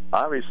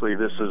 obviously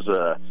this is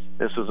a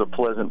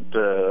pleasant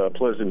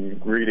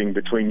reading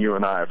between you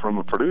and I. From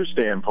a Purdue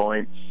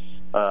standpoint,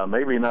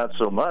 maybe not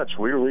so much.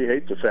 We really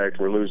hate the fact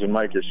we're losing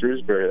Micah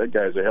Shrewsberry. That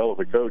guy's a hell of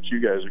a coach. You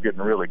guys are getting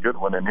a really good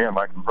one in him.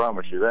 I can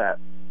promise you that.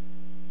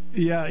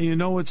 Yeah, you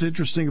know what's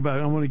interesting about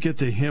it? I want to get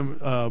to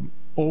him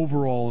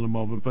overall in a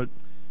moment, but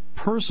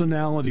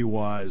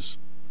personality-wise,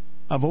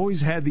 I've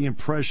always had the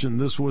impression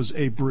this was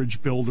a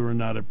bridge builder and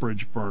not a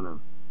bridge burner.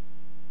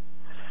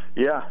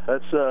 Yeah,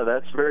 that's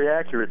very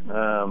accurate.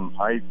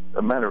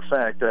 A matter of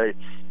fact, I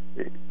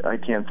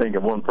can't think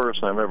of one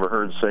person I've ever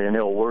heard say an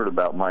ill word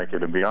about Micah,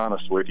 to be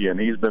honest with you. And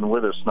he's been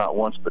with us not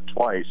once but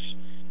twice.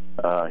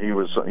 He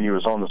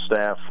was on the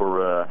staff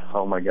for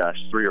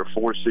 3 or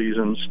 4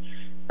 seasons,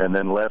 and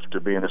then left to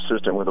be an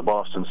assistant with the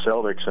Boston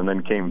Celtics, and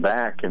then came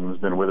back and has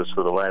been with us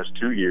for the last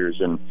 2 years.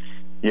 And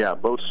yeah,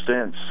 both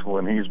stints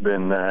when he's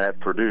been at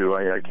Purdue,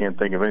 I can't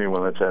think of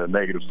anyone that's had a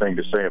negative thing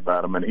to say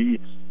about him. And he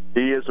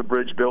is a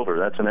bridge builder.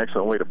 That's an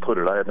excellent way to put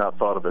it. I had not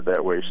thought of it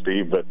that way,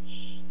 Steve, but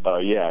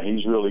yeah,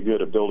 he's really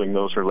good at building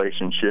those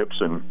relationships.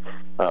 And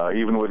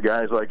even with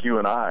guys like you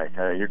and I,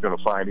 you're going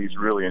to find he's a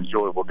really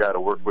enjoyable guy to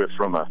work with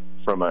from a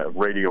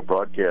radio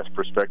broadcast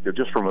perspective,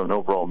 just from an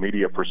overall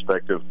media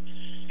perspective.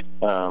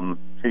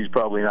 He's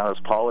probably not as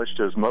polished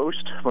as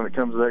most when it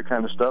comes to that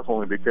kind of stuff,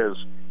 only because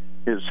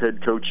his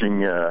head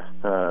coaching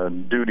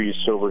duties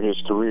over his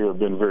career have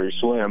been very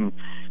slim,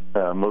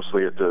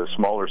 mostly at the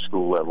smaller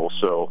school level.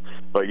 So,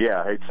 but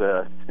yeah,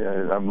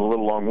 I'm a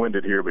little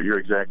long-winded here, but you're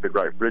exactly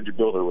right. Bridge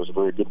builder was a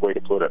very good way to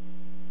put it.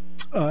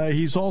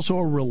 He's also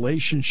a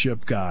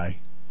relationship guy.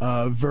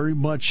 Very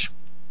much,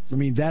 I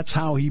mean, that's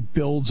how he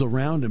builds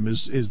around him,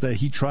 is that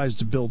he tries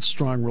to build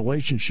strong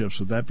relationships.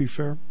 Would that be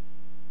fair?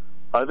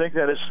 I think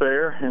that is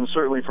fair, and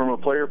certainly from a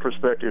player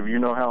perspective, you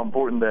know how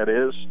important that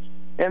is.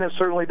 And it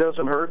certainly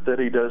doesn't hurt that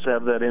he does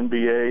have that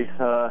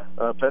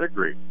NBA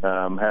pedigree,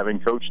 having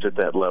coached at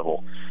that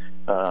level.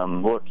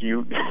 Look,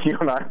 you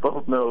and I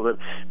both know that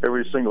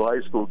every single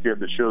high school kid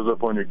that shows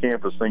up on your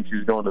campus thinks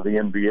he's going to the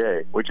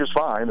NBA, which is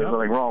fine. There's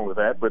nothing wrong with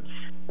that. But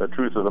the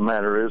truth of the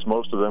matter is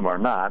most of them are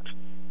not.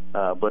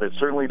 But it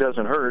certainly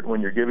doesn't hurt when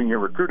you're giving your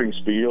recruiting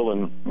spiel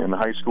and the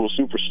high school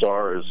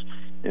superstar is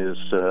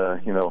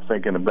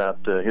thinking about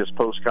his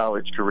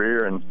post-college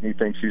career, and he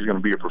thinks he's going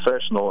to be a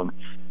professional, and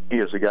he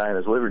is a guy in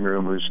his living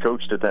room who's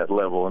coached at that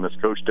level and has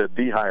coached at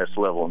the highest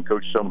level and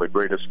coached some of the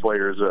greatest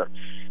players that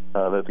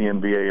the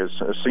NBA has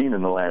seen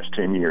in the last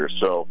 10 years.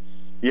 So,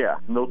 yeah,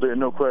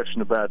 no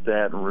question about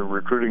that.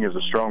 Recruiting is a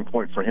strong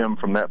point for him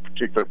from that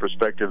particular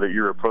perspective that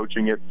you're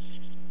approaching it.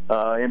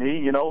 And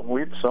he,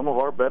 some of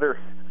our better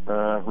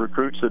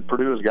recruits that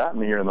Purdue has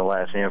gotten here in the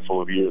last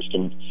handful of years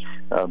can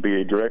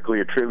be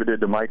directly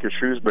attributed to Micah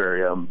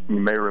Shrewsberry. You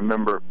may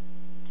remember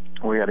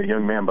we had a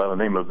young man by the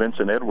name of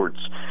Vincent Edwards.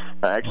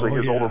 Actually,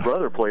 his older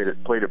brother played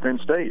at Penn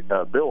State.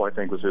 Bill, I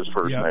think, was his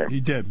first name. He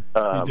did.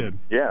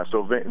 Yeah,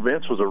 so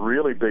Vince was a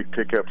really big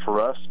pickup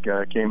for us.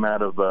 Came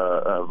out of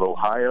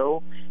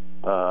Ohio.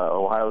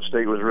 Ohio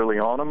State was really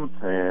on him,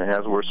 and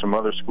as were some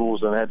other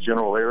schools in that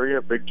general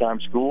area, big-time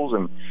schools,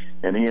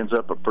 and he ends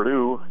up at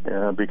Purdue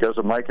because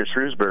of Micah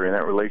Shrewsberry and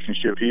that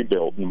relationship he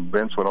built. And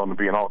Vince went on to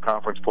be an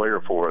all-conference player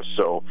for us.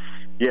 So,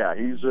 yeah,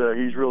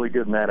 he's really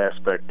good in that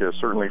aspect,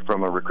 certainly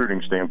from a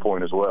recruiting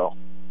standpoint as well.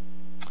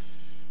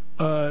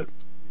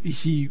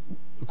 He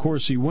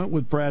went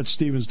with Brad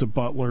Stevens to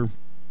Butler.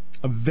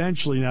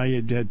 Eventually, now he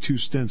had 2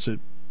 stints at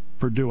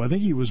Purdue. I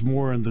think he was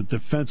more on the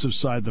defensive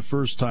side the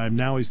first time.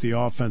 Now he's the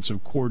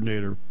offensive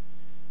coordinator.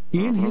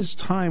 In his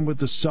time with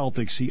the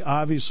Celtics, he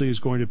obviously is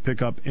going to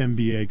pick up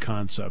NBA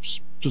concepts,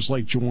 just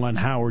like Juwan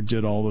Howard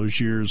did all those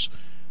years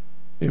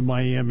in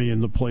Miami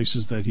and the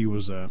places that he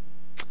was at.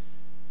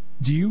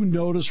 Do you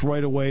notice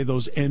right away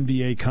those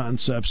NBA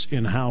concepts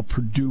in how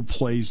Purdue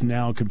plays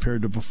now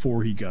compared to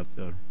before he got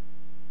there?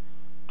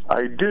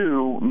 I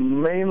do,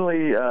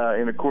 mainly,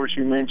 and of course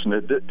you mentioned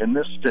it, in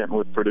this stint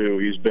with Purdue,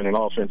 he's been an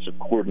offensive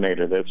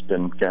coordinator. That's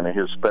been kind of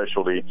his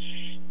specialty,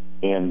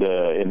 and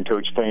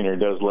Coach Painter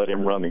does let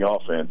him run the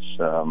offense,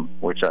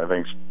 which I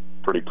think is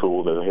pretty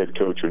cool that a head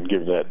coach would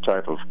give that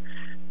type of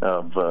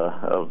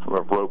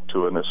rope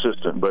to an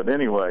assistant. But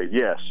anyway,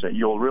 yes,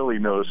 you'll really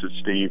notice it,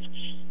 Steve,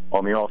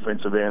 on the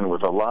offensive end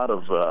with a lot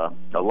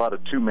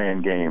of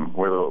two-man game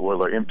where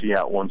they'll empty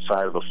out one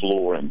side of the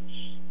floor and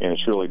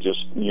it's really just,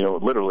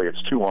 literally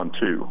it's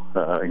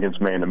 2-on-2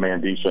 against man-to-man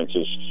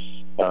defenses.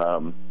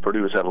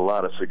 Purdue has had a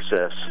lot of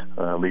success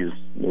these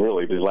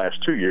last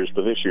 2 years,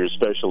 but this year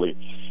especially,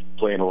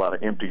 playing a lot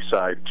of empty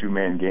side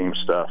two-man game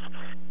stuff.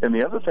 And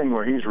the other thing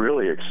where he's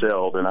really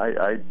excelled, and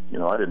I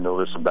didn't know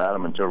this about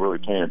him until really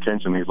paying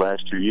attention these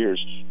last 2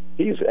 years,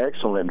 he's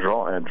excellent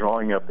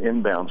drawing up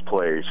inbounds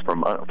plays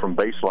from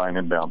baseline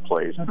inbound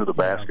plays, under the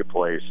basket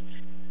plays.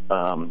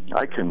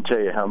 I couldn't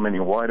tell you how many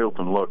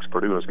wide-open looks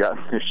Purdue has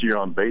gotten this year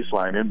on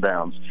baseline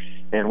inbounds.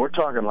 And we're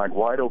talking like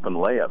wide-open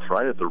layups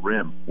right at the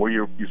rim, where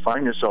you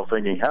find yourself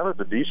thinking, how did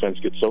the defense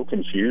get so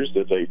confused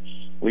that they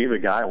leave a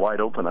guy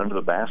wide open under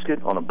the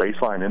basket on a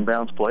baseline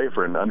inbounds play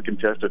for an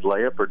uncontested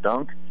layup or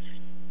dunk?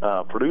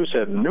 Purdue's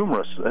had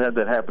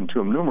that happen to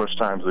him numerous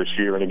times this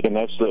year. And, again,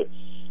 that's the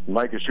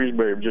Micah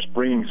Shrewsberry just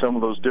bringing some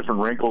of those different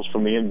wrinkles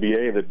from the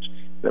NBA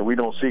that we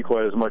don't see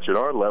quite as much at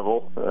our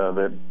level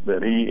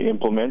that he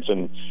implements,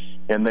 and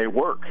they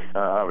work,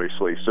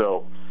 obviously.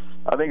 So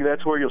I think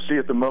that's where you'll see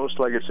it the most.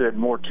 Like I said,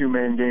 more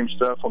two-man game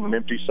stuff on an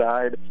empty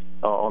side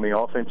on the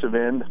offensive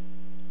end.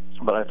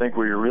 But I think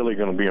where you're really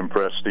going to be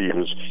impressed, Steve,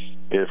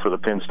 is for the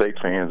Penn State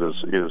fans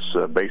is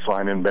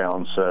baseline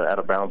inbounds,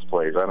 out-of-bounds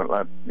plays. I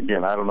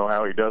don't know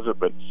how he does it,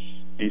 but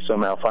he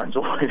somehow finds a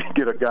way to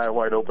get a guy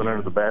wide open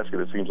under the basket,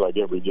 it seems like,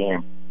 every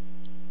game.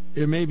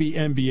 It may be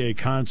NBA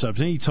concepts.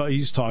 And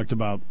he's talked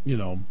about,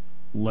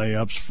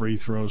 layups, free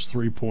throws,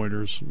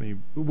 three-pointers. I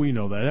mean, we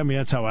know that. I mean,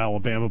 that's how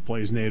Alabama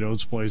plays. Nate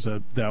Oates plays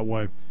that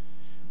way.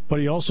 But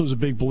he also is a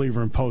big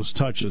believer in post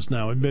touches.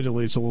 Now,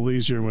 admittedly, it's a little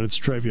easier when it's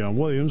Trevion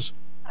Williams.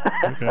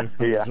 Okay.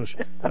 Yeah.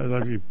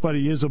 But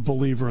he is a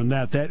believer in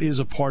that. That is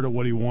a part of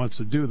what he wants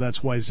to do.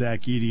 That's why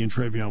Zach Edey and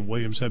Trevion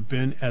Williams have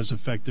been as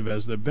effective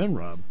as they've been,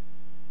 Rob.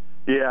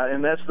 Yeah,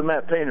 and that's the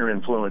Matt Painter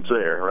influence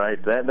there, right?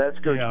 That's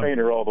Coach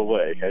Painter all the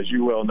way, as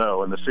you well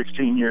know. In the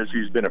 16 years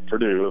he's been at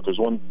Purdue, if there's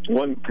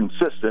one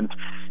consistent,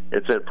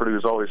 it's that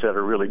Purdue's always had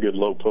a really good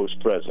low post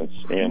presence,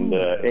 and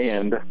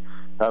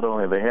not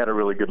only have they had a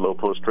really good low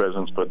post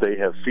presence, but they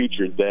have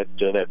featured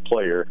that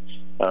player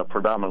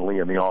predominantly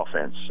in the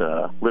offense.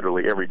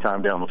 Literally every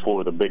time down the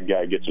floor, the big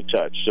guy gets a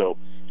touch. So,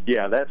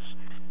 yeah,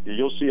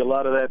 you'll see a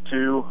lot of that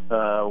too,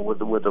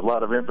 with a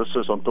lot of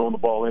emphasis on throwing the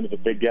ball into the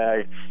big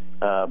guy.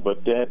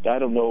 But I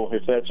don't know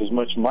if that's as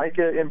much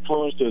Micah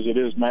influenced as it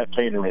is Matt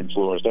Painter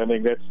influenced. I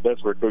think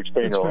that's where Coach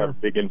Painter will have a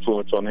big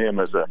influence on him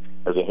as a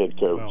head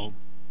coach. Well,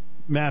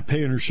 Matt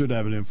Painter should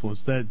have an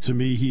influence. That, to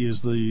me, he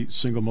is the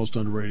single most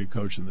underrated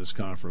coach in this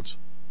conference.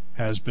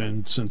 Has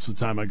been since the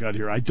time I got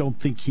here. I don't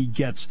think he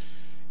gets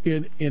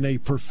in a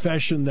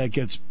profession that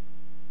gets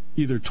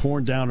either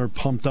torn down or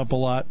pumped up a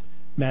lot.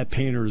 Matt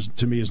Painter,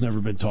 to me, has never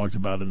been talked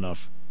about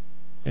enough.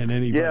 And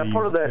anybody,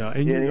 part of that.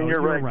 And you're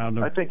right. Around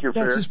him. I think you're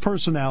fair. That's his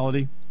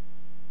personality.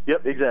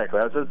 Yep, exactly.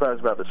 I was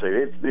about to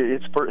say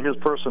his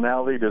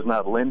personality does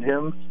not lend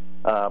him.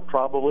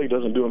 Probably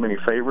doesn't do him any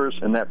favors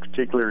in that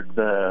particular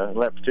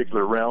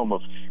realm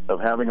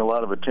of having a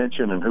lot of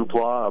attention and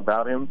hoopla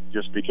about him,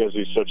 just because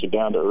he's such a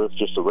down to earth,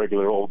 just a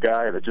regular old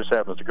guy that just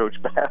happens to coach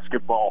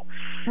basketball.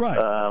 Right.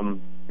 So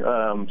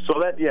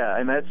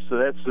and that's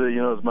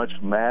as much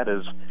Matt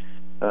as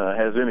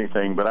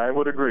anything. But I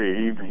would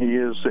agree, he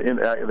is.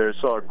 There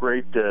saw a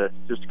great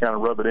just to kind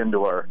of rub it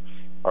into our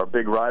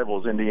big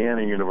rivals,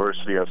 Indiana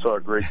University. I saw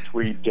a great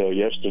tweet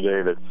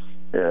yesterday that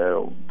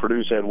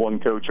Purdue's had one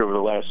coach over the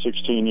last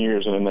 16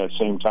 years, and in that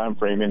same time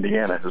frame,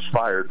 Indiana has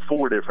fired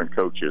 4 different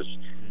coaches.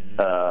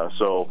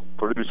 So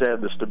Purdue's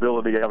had the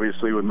stability,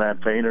 obviously, with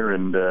Matt Painter,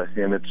 and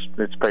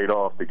it's paid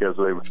off because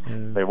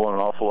they've won an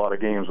awful lot of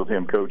games with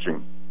him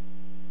coaching.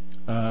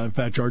 In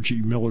fact,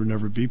 Archie Miller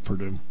never beat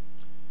Purdue.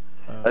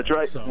 That's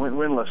right. So,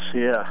 winless.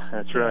 Yeah,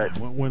 that's right.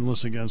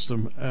 Winless against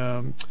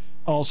him.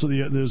 Also,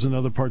 there's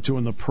another part too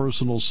on the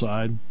personal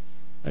side.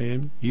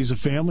 And he's a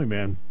family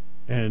man,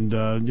 and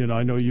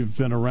I know you've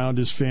been around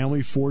his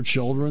family, 4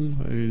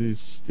 children.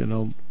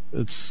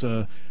 It's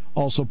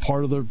also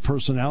part of the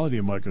personality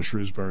of Micah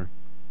Shrewsberry.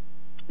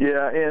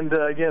 Yeah, and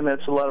again,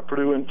 that's a lot of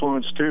Purdue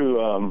influence too,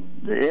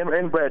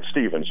 and Brad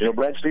Stevens.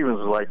 Brad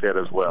Stevens is like that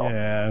as well.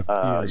 Yeah,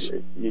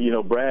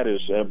 Brad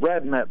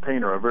and Matt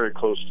Painter are very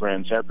close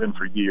friends, have been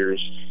for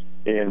years.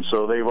 And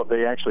so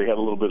they actually had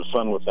a little bit of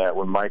fun with that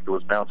when Micah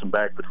was bouncing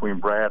back between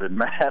Brad and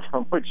Matt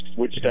on which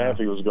staff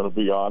he was going to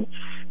be on.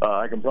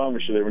 I can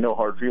promise you there were no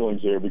hard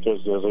feelings there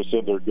because, as I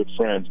said, they're good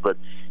friends. But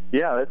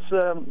yeah,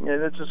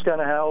 it's just kind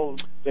of how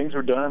things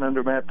are done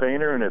under Matt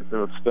Painter, and it's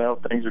how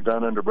things are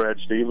done under Brad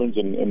Stevens,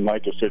 and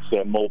Micah fits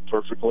that mold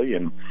perfectly.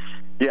 And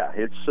yeah,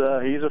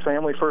 he's a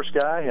family first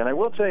guy. And I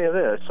will tell you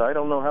this: I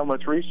don't know how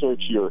much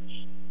research your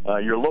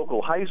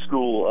local high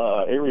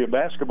school area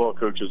basketball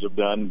coaches have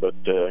done, but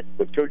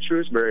Coach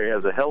Shrewsberry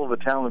has a hell of a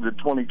talented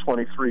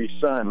 2023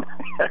 son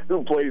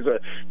who plays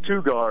a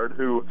 2-guard.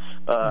 Who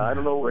I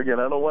don't know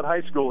what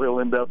high school he'll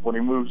end up when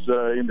he moves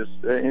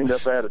end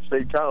up at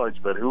State College,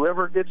 but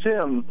whoever gets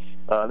him,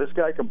 this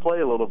guy can play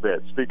a little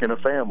bit. Speaking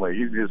of family,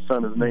 his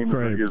name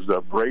is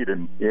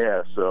Braden.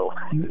 Yeah, so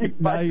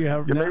now you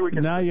have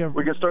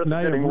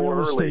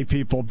real estate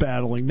people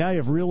battling. Now you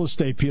have real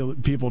estate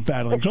people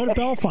battling. Go to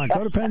Bellefonte.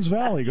 Go to Penns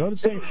Valley. Go to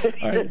State.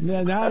 All right,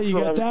 now you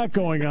got that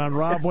going on,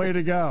 Rob. Way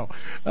to go.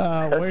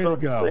 Way to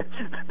go.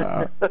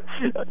 I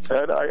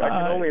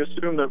can only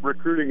assume that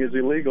recruiting is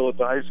illegal at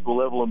the high school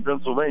level in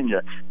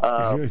Pennsylvania.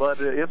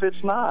 But if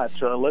it's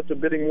not, let the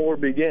bidding war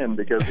begin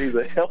because he's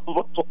a hell of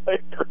a player.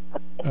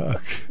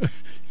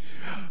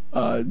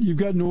 You've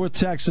got North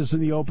Texas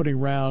in the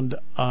opening round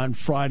on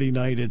Friday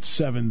night at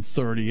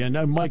 7:30,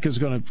 and Mike is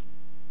going to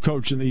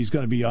coach, and he's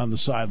going to be on the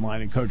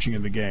sideline and coaching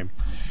in the game.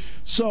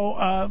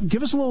 So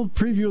give us a little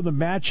preview of the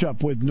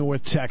matchup with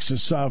North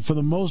Texas. For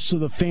the most of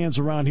the fans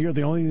around here,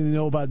 the only thing they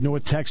know about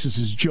North Texas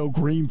is Joe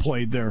Green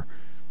played there.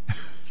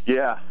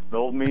 Yeah, the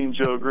old mean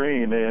Joe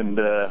Green, and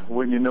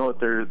when you know it,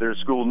 their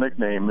school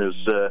nickname is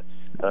the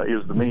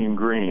Mean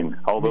Green,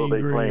 although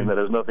they claim that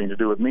has nothing to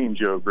do with Mean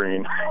Joe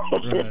Green.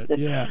 Right,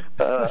 yeah.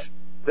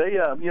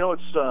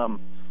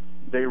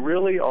 They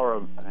really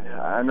are.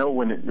 I know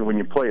when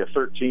you play a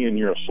 13 and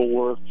you're a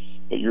 4,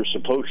 that you're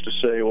supposed to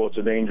say, well, it's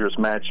a dangerous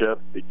matchup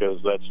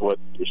because that's what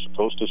you're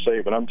supposed to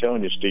say. But I'm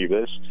telling you, Steve,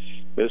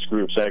 this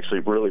group's actually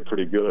really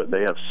pretty good.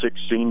 They have 6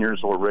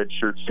 seniors or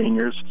redshirt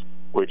seniors,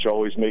 which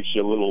always makes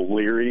you a little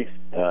leery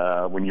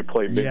when you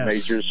play big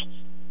majors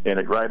in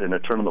a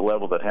tournament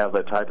level that have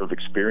that type of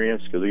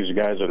experience, because these are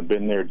guys that have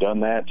been there, done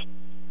that.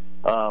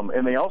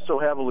 And they also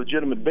have a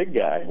legitimate big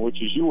guy, which,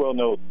 as you well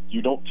know,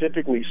 you don't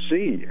typically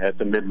see at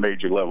the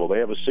mid-major level. They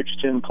have a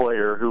 6'10"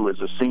 player who is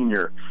a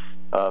senior,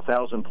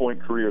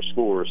 1,000-point career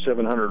scorer,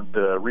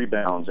 700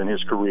 rebounds in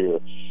his career,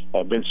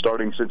 been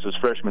starting since his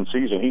freshman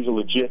season. He's a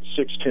legit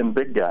 6'10"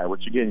 big guy,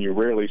 which, again, you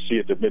rarely see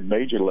at the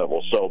mid-major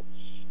level. So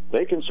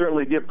they can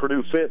certainly give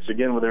Purdue fits,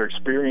 again, with their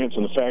experience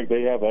and the fact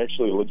they have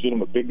actually a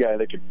legitimate big guy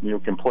that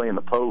can play in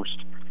the post.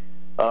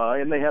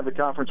 And they have the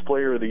Conference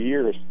Player of the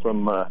Year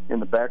from in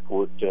the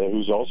backcourt,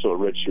 who's also a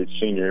redshirt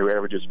senior, who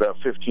averages about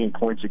 15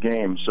 points a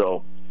game.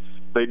 So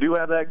they do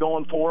have that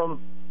going for them.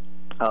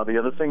 The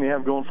other thing they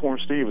have going for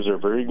them, Steve, is they're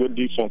very good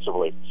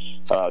defensively.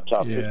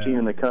 Top 15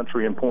 in the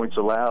country in points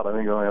allowed. I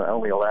think they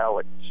only allow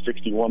like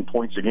 61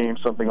 points a game,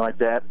 something like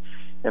that.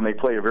 And they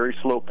play a very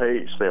slow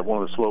pace. They have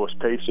one of the slowest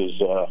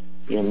paces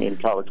in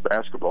college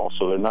basketball.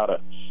 So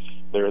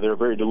they're a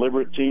very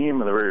deliberate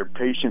team and a very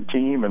patient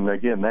team. And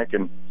again, that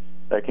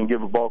can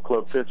give a ball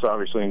club fits,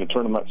 obviously, in a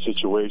tournament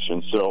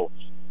situation. So,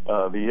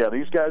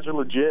 these guys are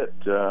legit,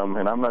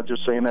 and I'm not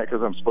just saying that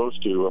because I'm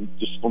supposed to. I'm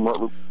just from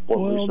what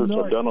research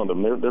I've done on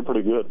them. They're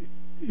pretty good.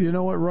 You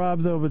know what,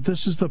 Rob, though, but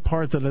this is the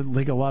part that I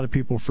think a lot of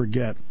people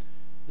forget.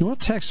 North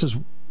Texas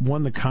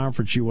won the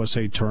Conference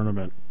USA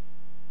tournament.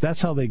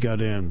 That's how they got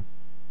in.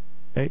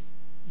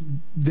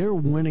 They're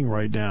winning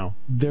right now.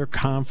 They're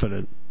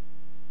confident.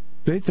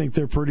 They think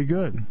they're pretty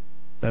good.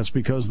 That's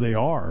because they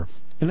are.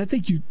 And I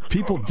think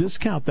people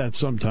discount that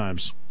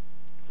sometimes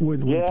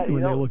when they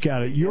look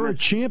at it. You're a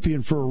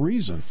champion for a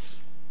reason.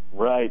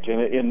 Right,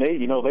 and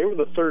they were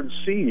the 3rd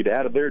seed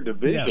out of their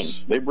division.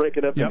 Yes. They break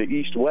it up into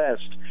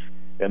East-West,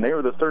 and they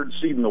were the 3rd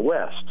seed in the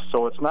West.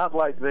 So it's not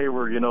like they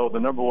were, the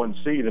number 1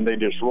 seed and they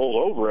just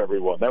rolled over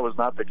everyone. That was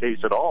not the case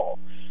at all.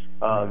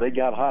 They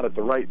got hot at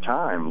the right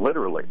time,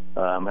 literally,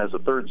 as a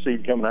 3rd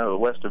seed coming out of the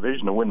West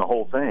Division to win the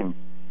whole thing.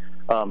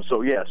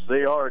 So, yes,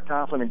 they are a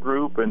confident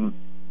group, and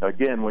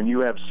again, when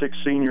you have 6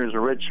 seniors or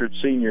redshirt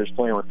seniors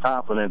playing with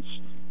confidence,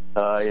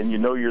 and you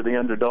know you're the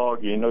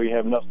underdog, you know you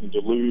have nothing to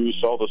lose,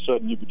 all of a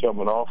sudden you become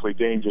an awfully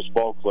dangerous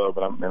ball club,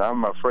 and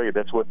I'm afraid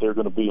that's what they're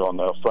going to be on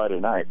Friday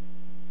night.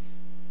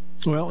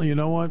 Well, you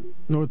know what?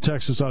 North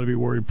Texas ought to be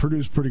worried.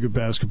 Purdue's a pretty good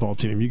basketball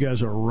team. You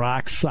guys are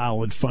rock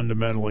solid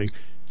fundamentally.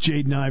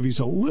 Jaden Ivey's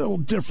a little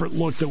different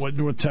look than what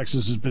North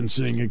Texas has been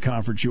seeing in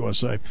Conference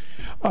USA.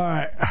 All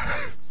right.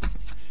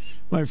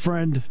 My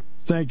friend,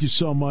 thank you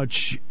so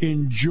much.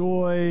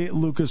 Enjoy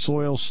Lucas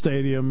Oil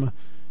Stadium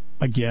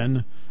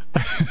again.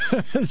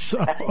 Let's see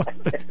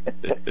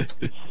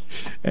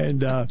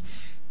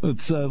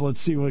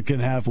what can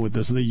happen with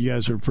this. I think you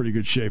guys are in pretty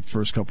good shape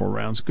first couple of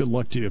rounds. Good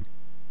luck to you.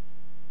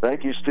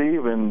 Thank you,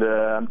 Steve, and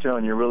I'm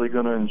telling you, you're really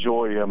going to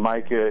enjoy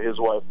Micah, his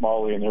wife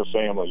Molly, and their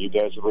family. You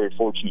guys are very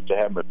fortunate to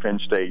have him at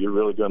Penn State. You're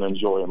really going to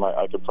enjoy him.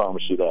 I can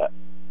promise you that.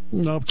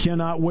 No,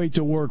 cannot wait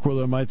to work with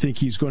him. I think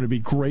he's going to be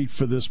great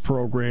for this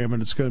program,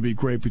 and it's going to be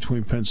great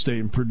between Penn State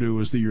and Purdue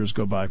as the years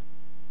go by.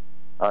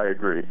 I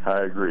agree.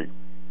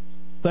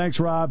 Thanks,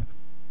 Rob.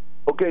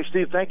 Okay,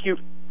 Steve, thank you.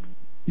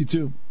 You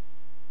too.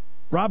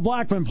 Rob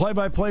Blackman,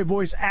 play-by-play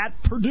voice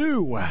at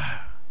Purdue.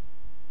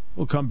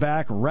 We'll come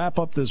back, wrap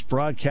up this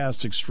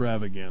broadcast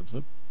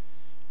extravaganza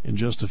in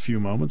just a few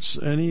moments.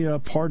 Any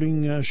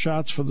parting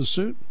shots for the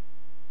suit?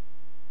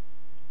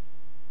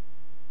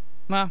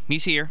 Well,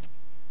 he's here.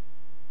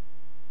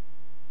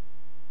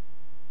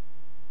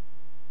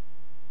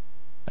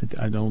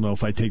 I don't know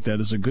if I take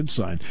that as a good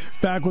sign.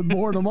 Back with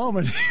more in a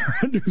moment here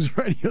on News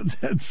Radio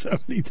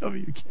 1070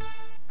 WK.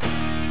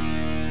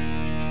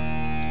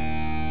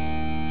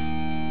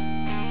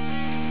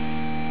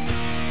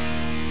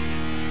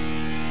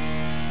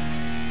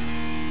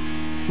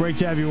 Great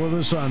to have you with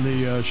us on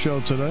the show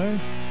today.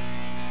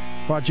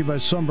 Brought to you by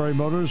Sunbury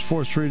Motors,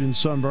 4th Street in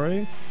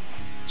Sunbury.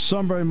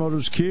 Sunbury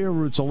Motors Kia,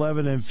 routes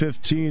 11 and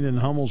 15 in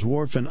Hummel's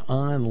Wharf, and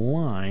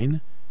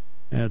online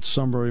at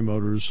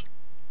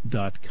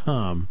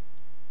sunburymotors.com.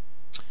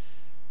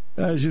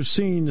 As you've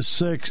seen,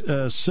 six,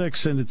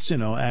 and it's,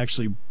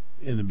 actually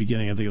in the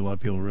beginning, I think a lot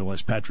of people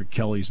realize Patrick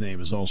Kelly's name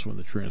is also in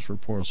the transfer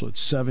portal. So it's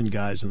 7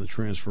 guys in the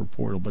transfer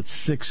portal, but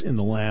 6 in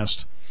the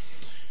last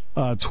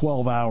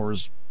 12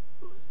 hours.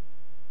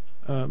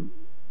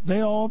 They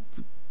all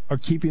are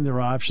keeping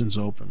their options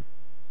open.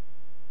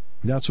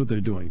 That's what they're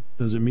doing.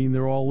 Does it mean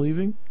they're all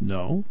leaving?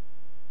 No.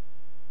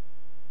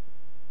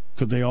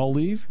 Could they all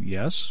leave?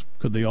 Yes.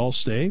 Could they all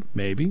stay?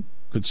 Maybe.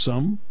 Could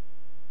some?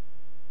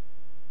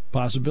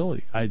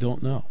 Possibility. I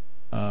don't know.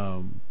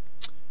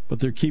 But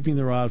they're keeping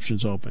their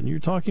options open. You're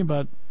talking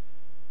about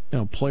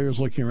players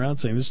looking around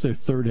saying this is their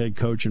 3rd head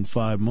coach in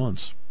 5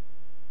 months.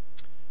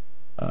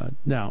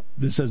 Now,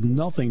 this has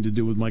nothing to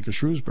do with Micah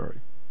Shrewsberry.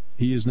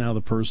 He is now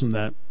the person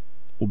that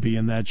will be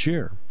in that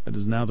chair. That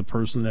is now the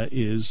person that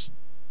is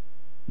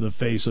the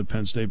face of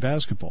Penn State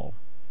basketball.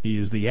 He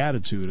is the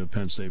attitude of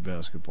Penn State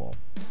basketball.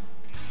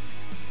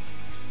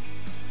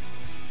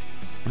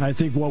 I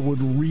think what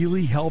would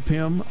really help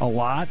him a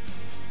lot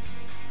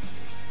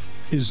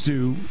is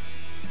to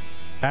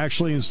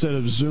actually, instead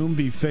of Zoom,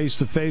 be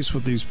face-to-face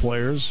with these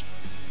players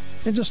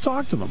and just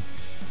talk to them.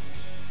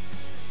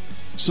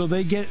 So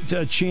they get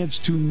a chance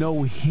to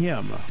know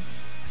him.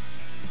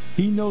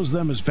 He knows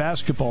them as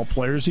basketball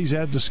players. He's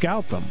had to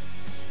scout them.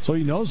 So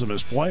he knows them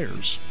as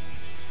players.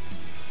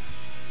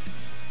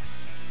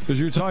 Because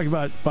you're talking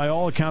about, by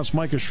all accounts,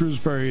 Micah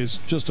Shrewsberry is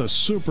just a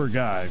super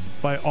guy,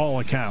 by all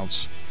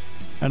accounts.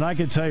 And I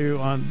can tell you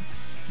on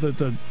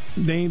the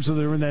names that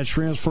are in that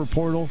transfer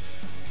portal,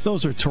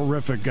 those are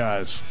terrific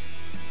guys.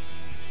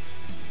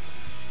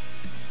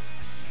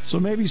 So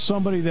maybe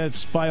somebody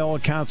that's, by all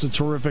accounts, a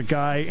terrific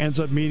guy ends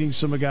up meeting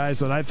some guys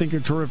that I think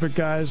are terrific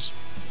guys.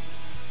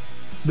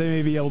 They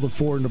may be able to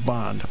form a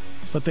bond.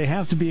 But they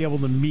have to be able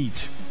to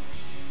meet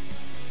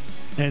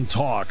and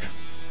talk.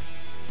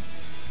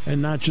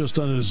 And not just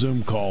on a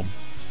Zoom call.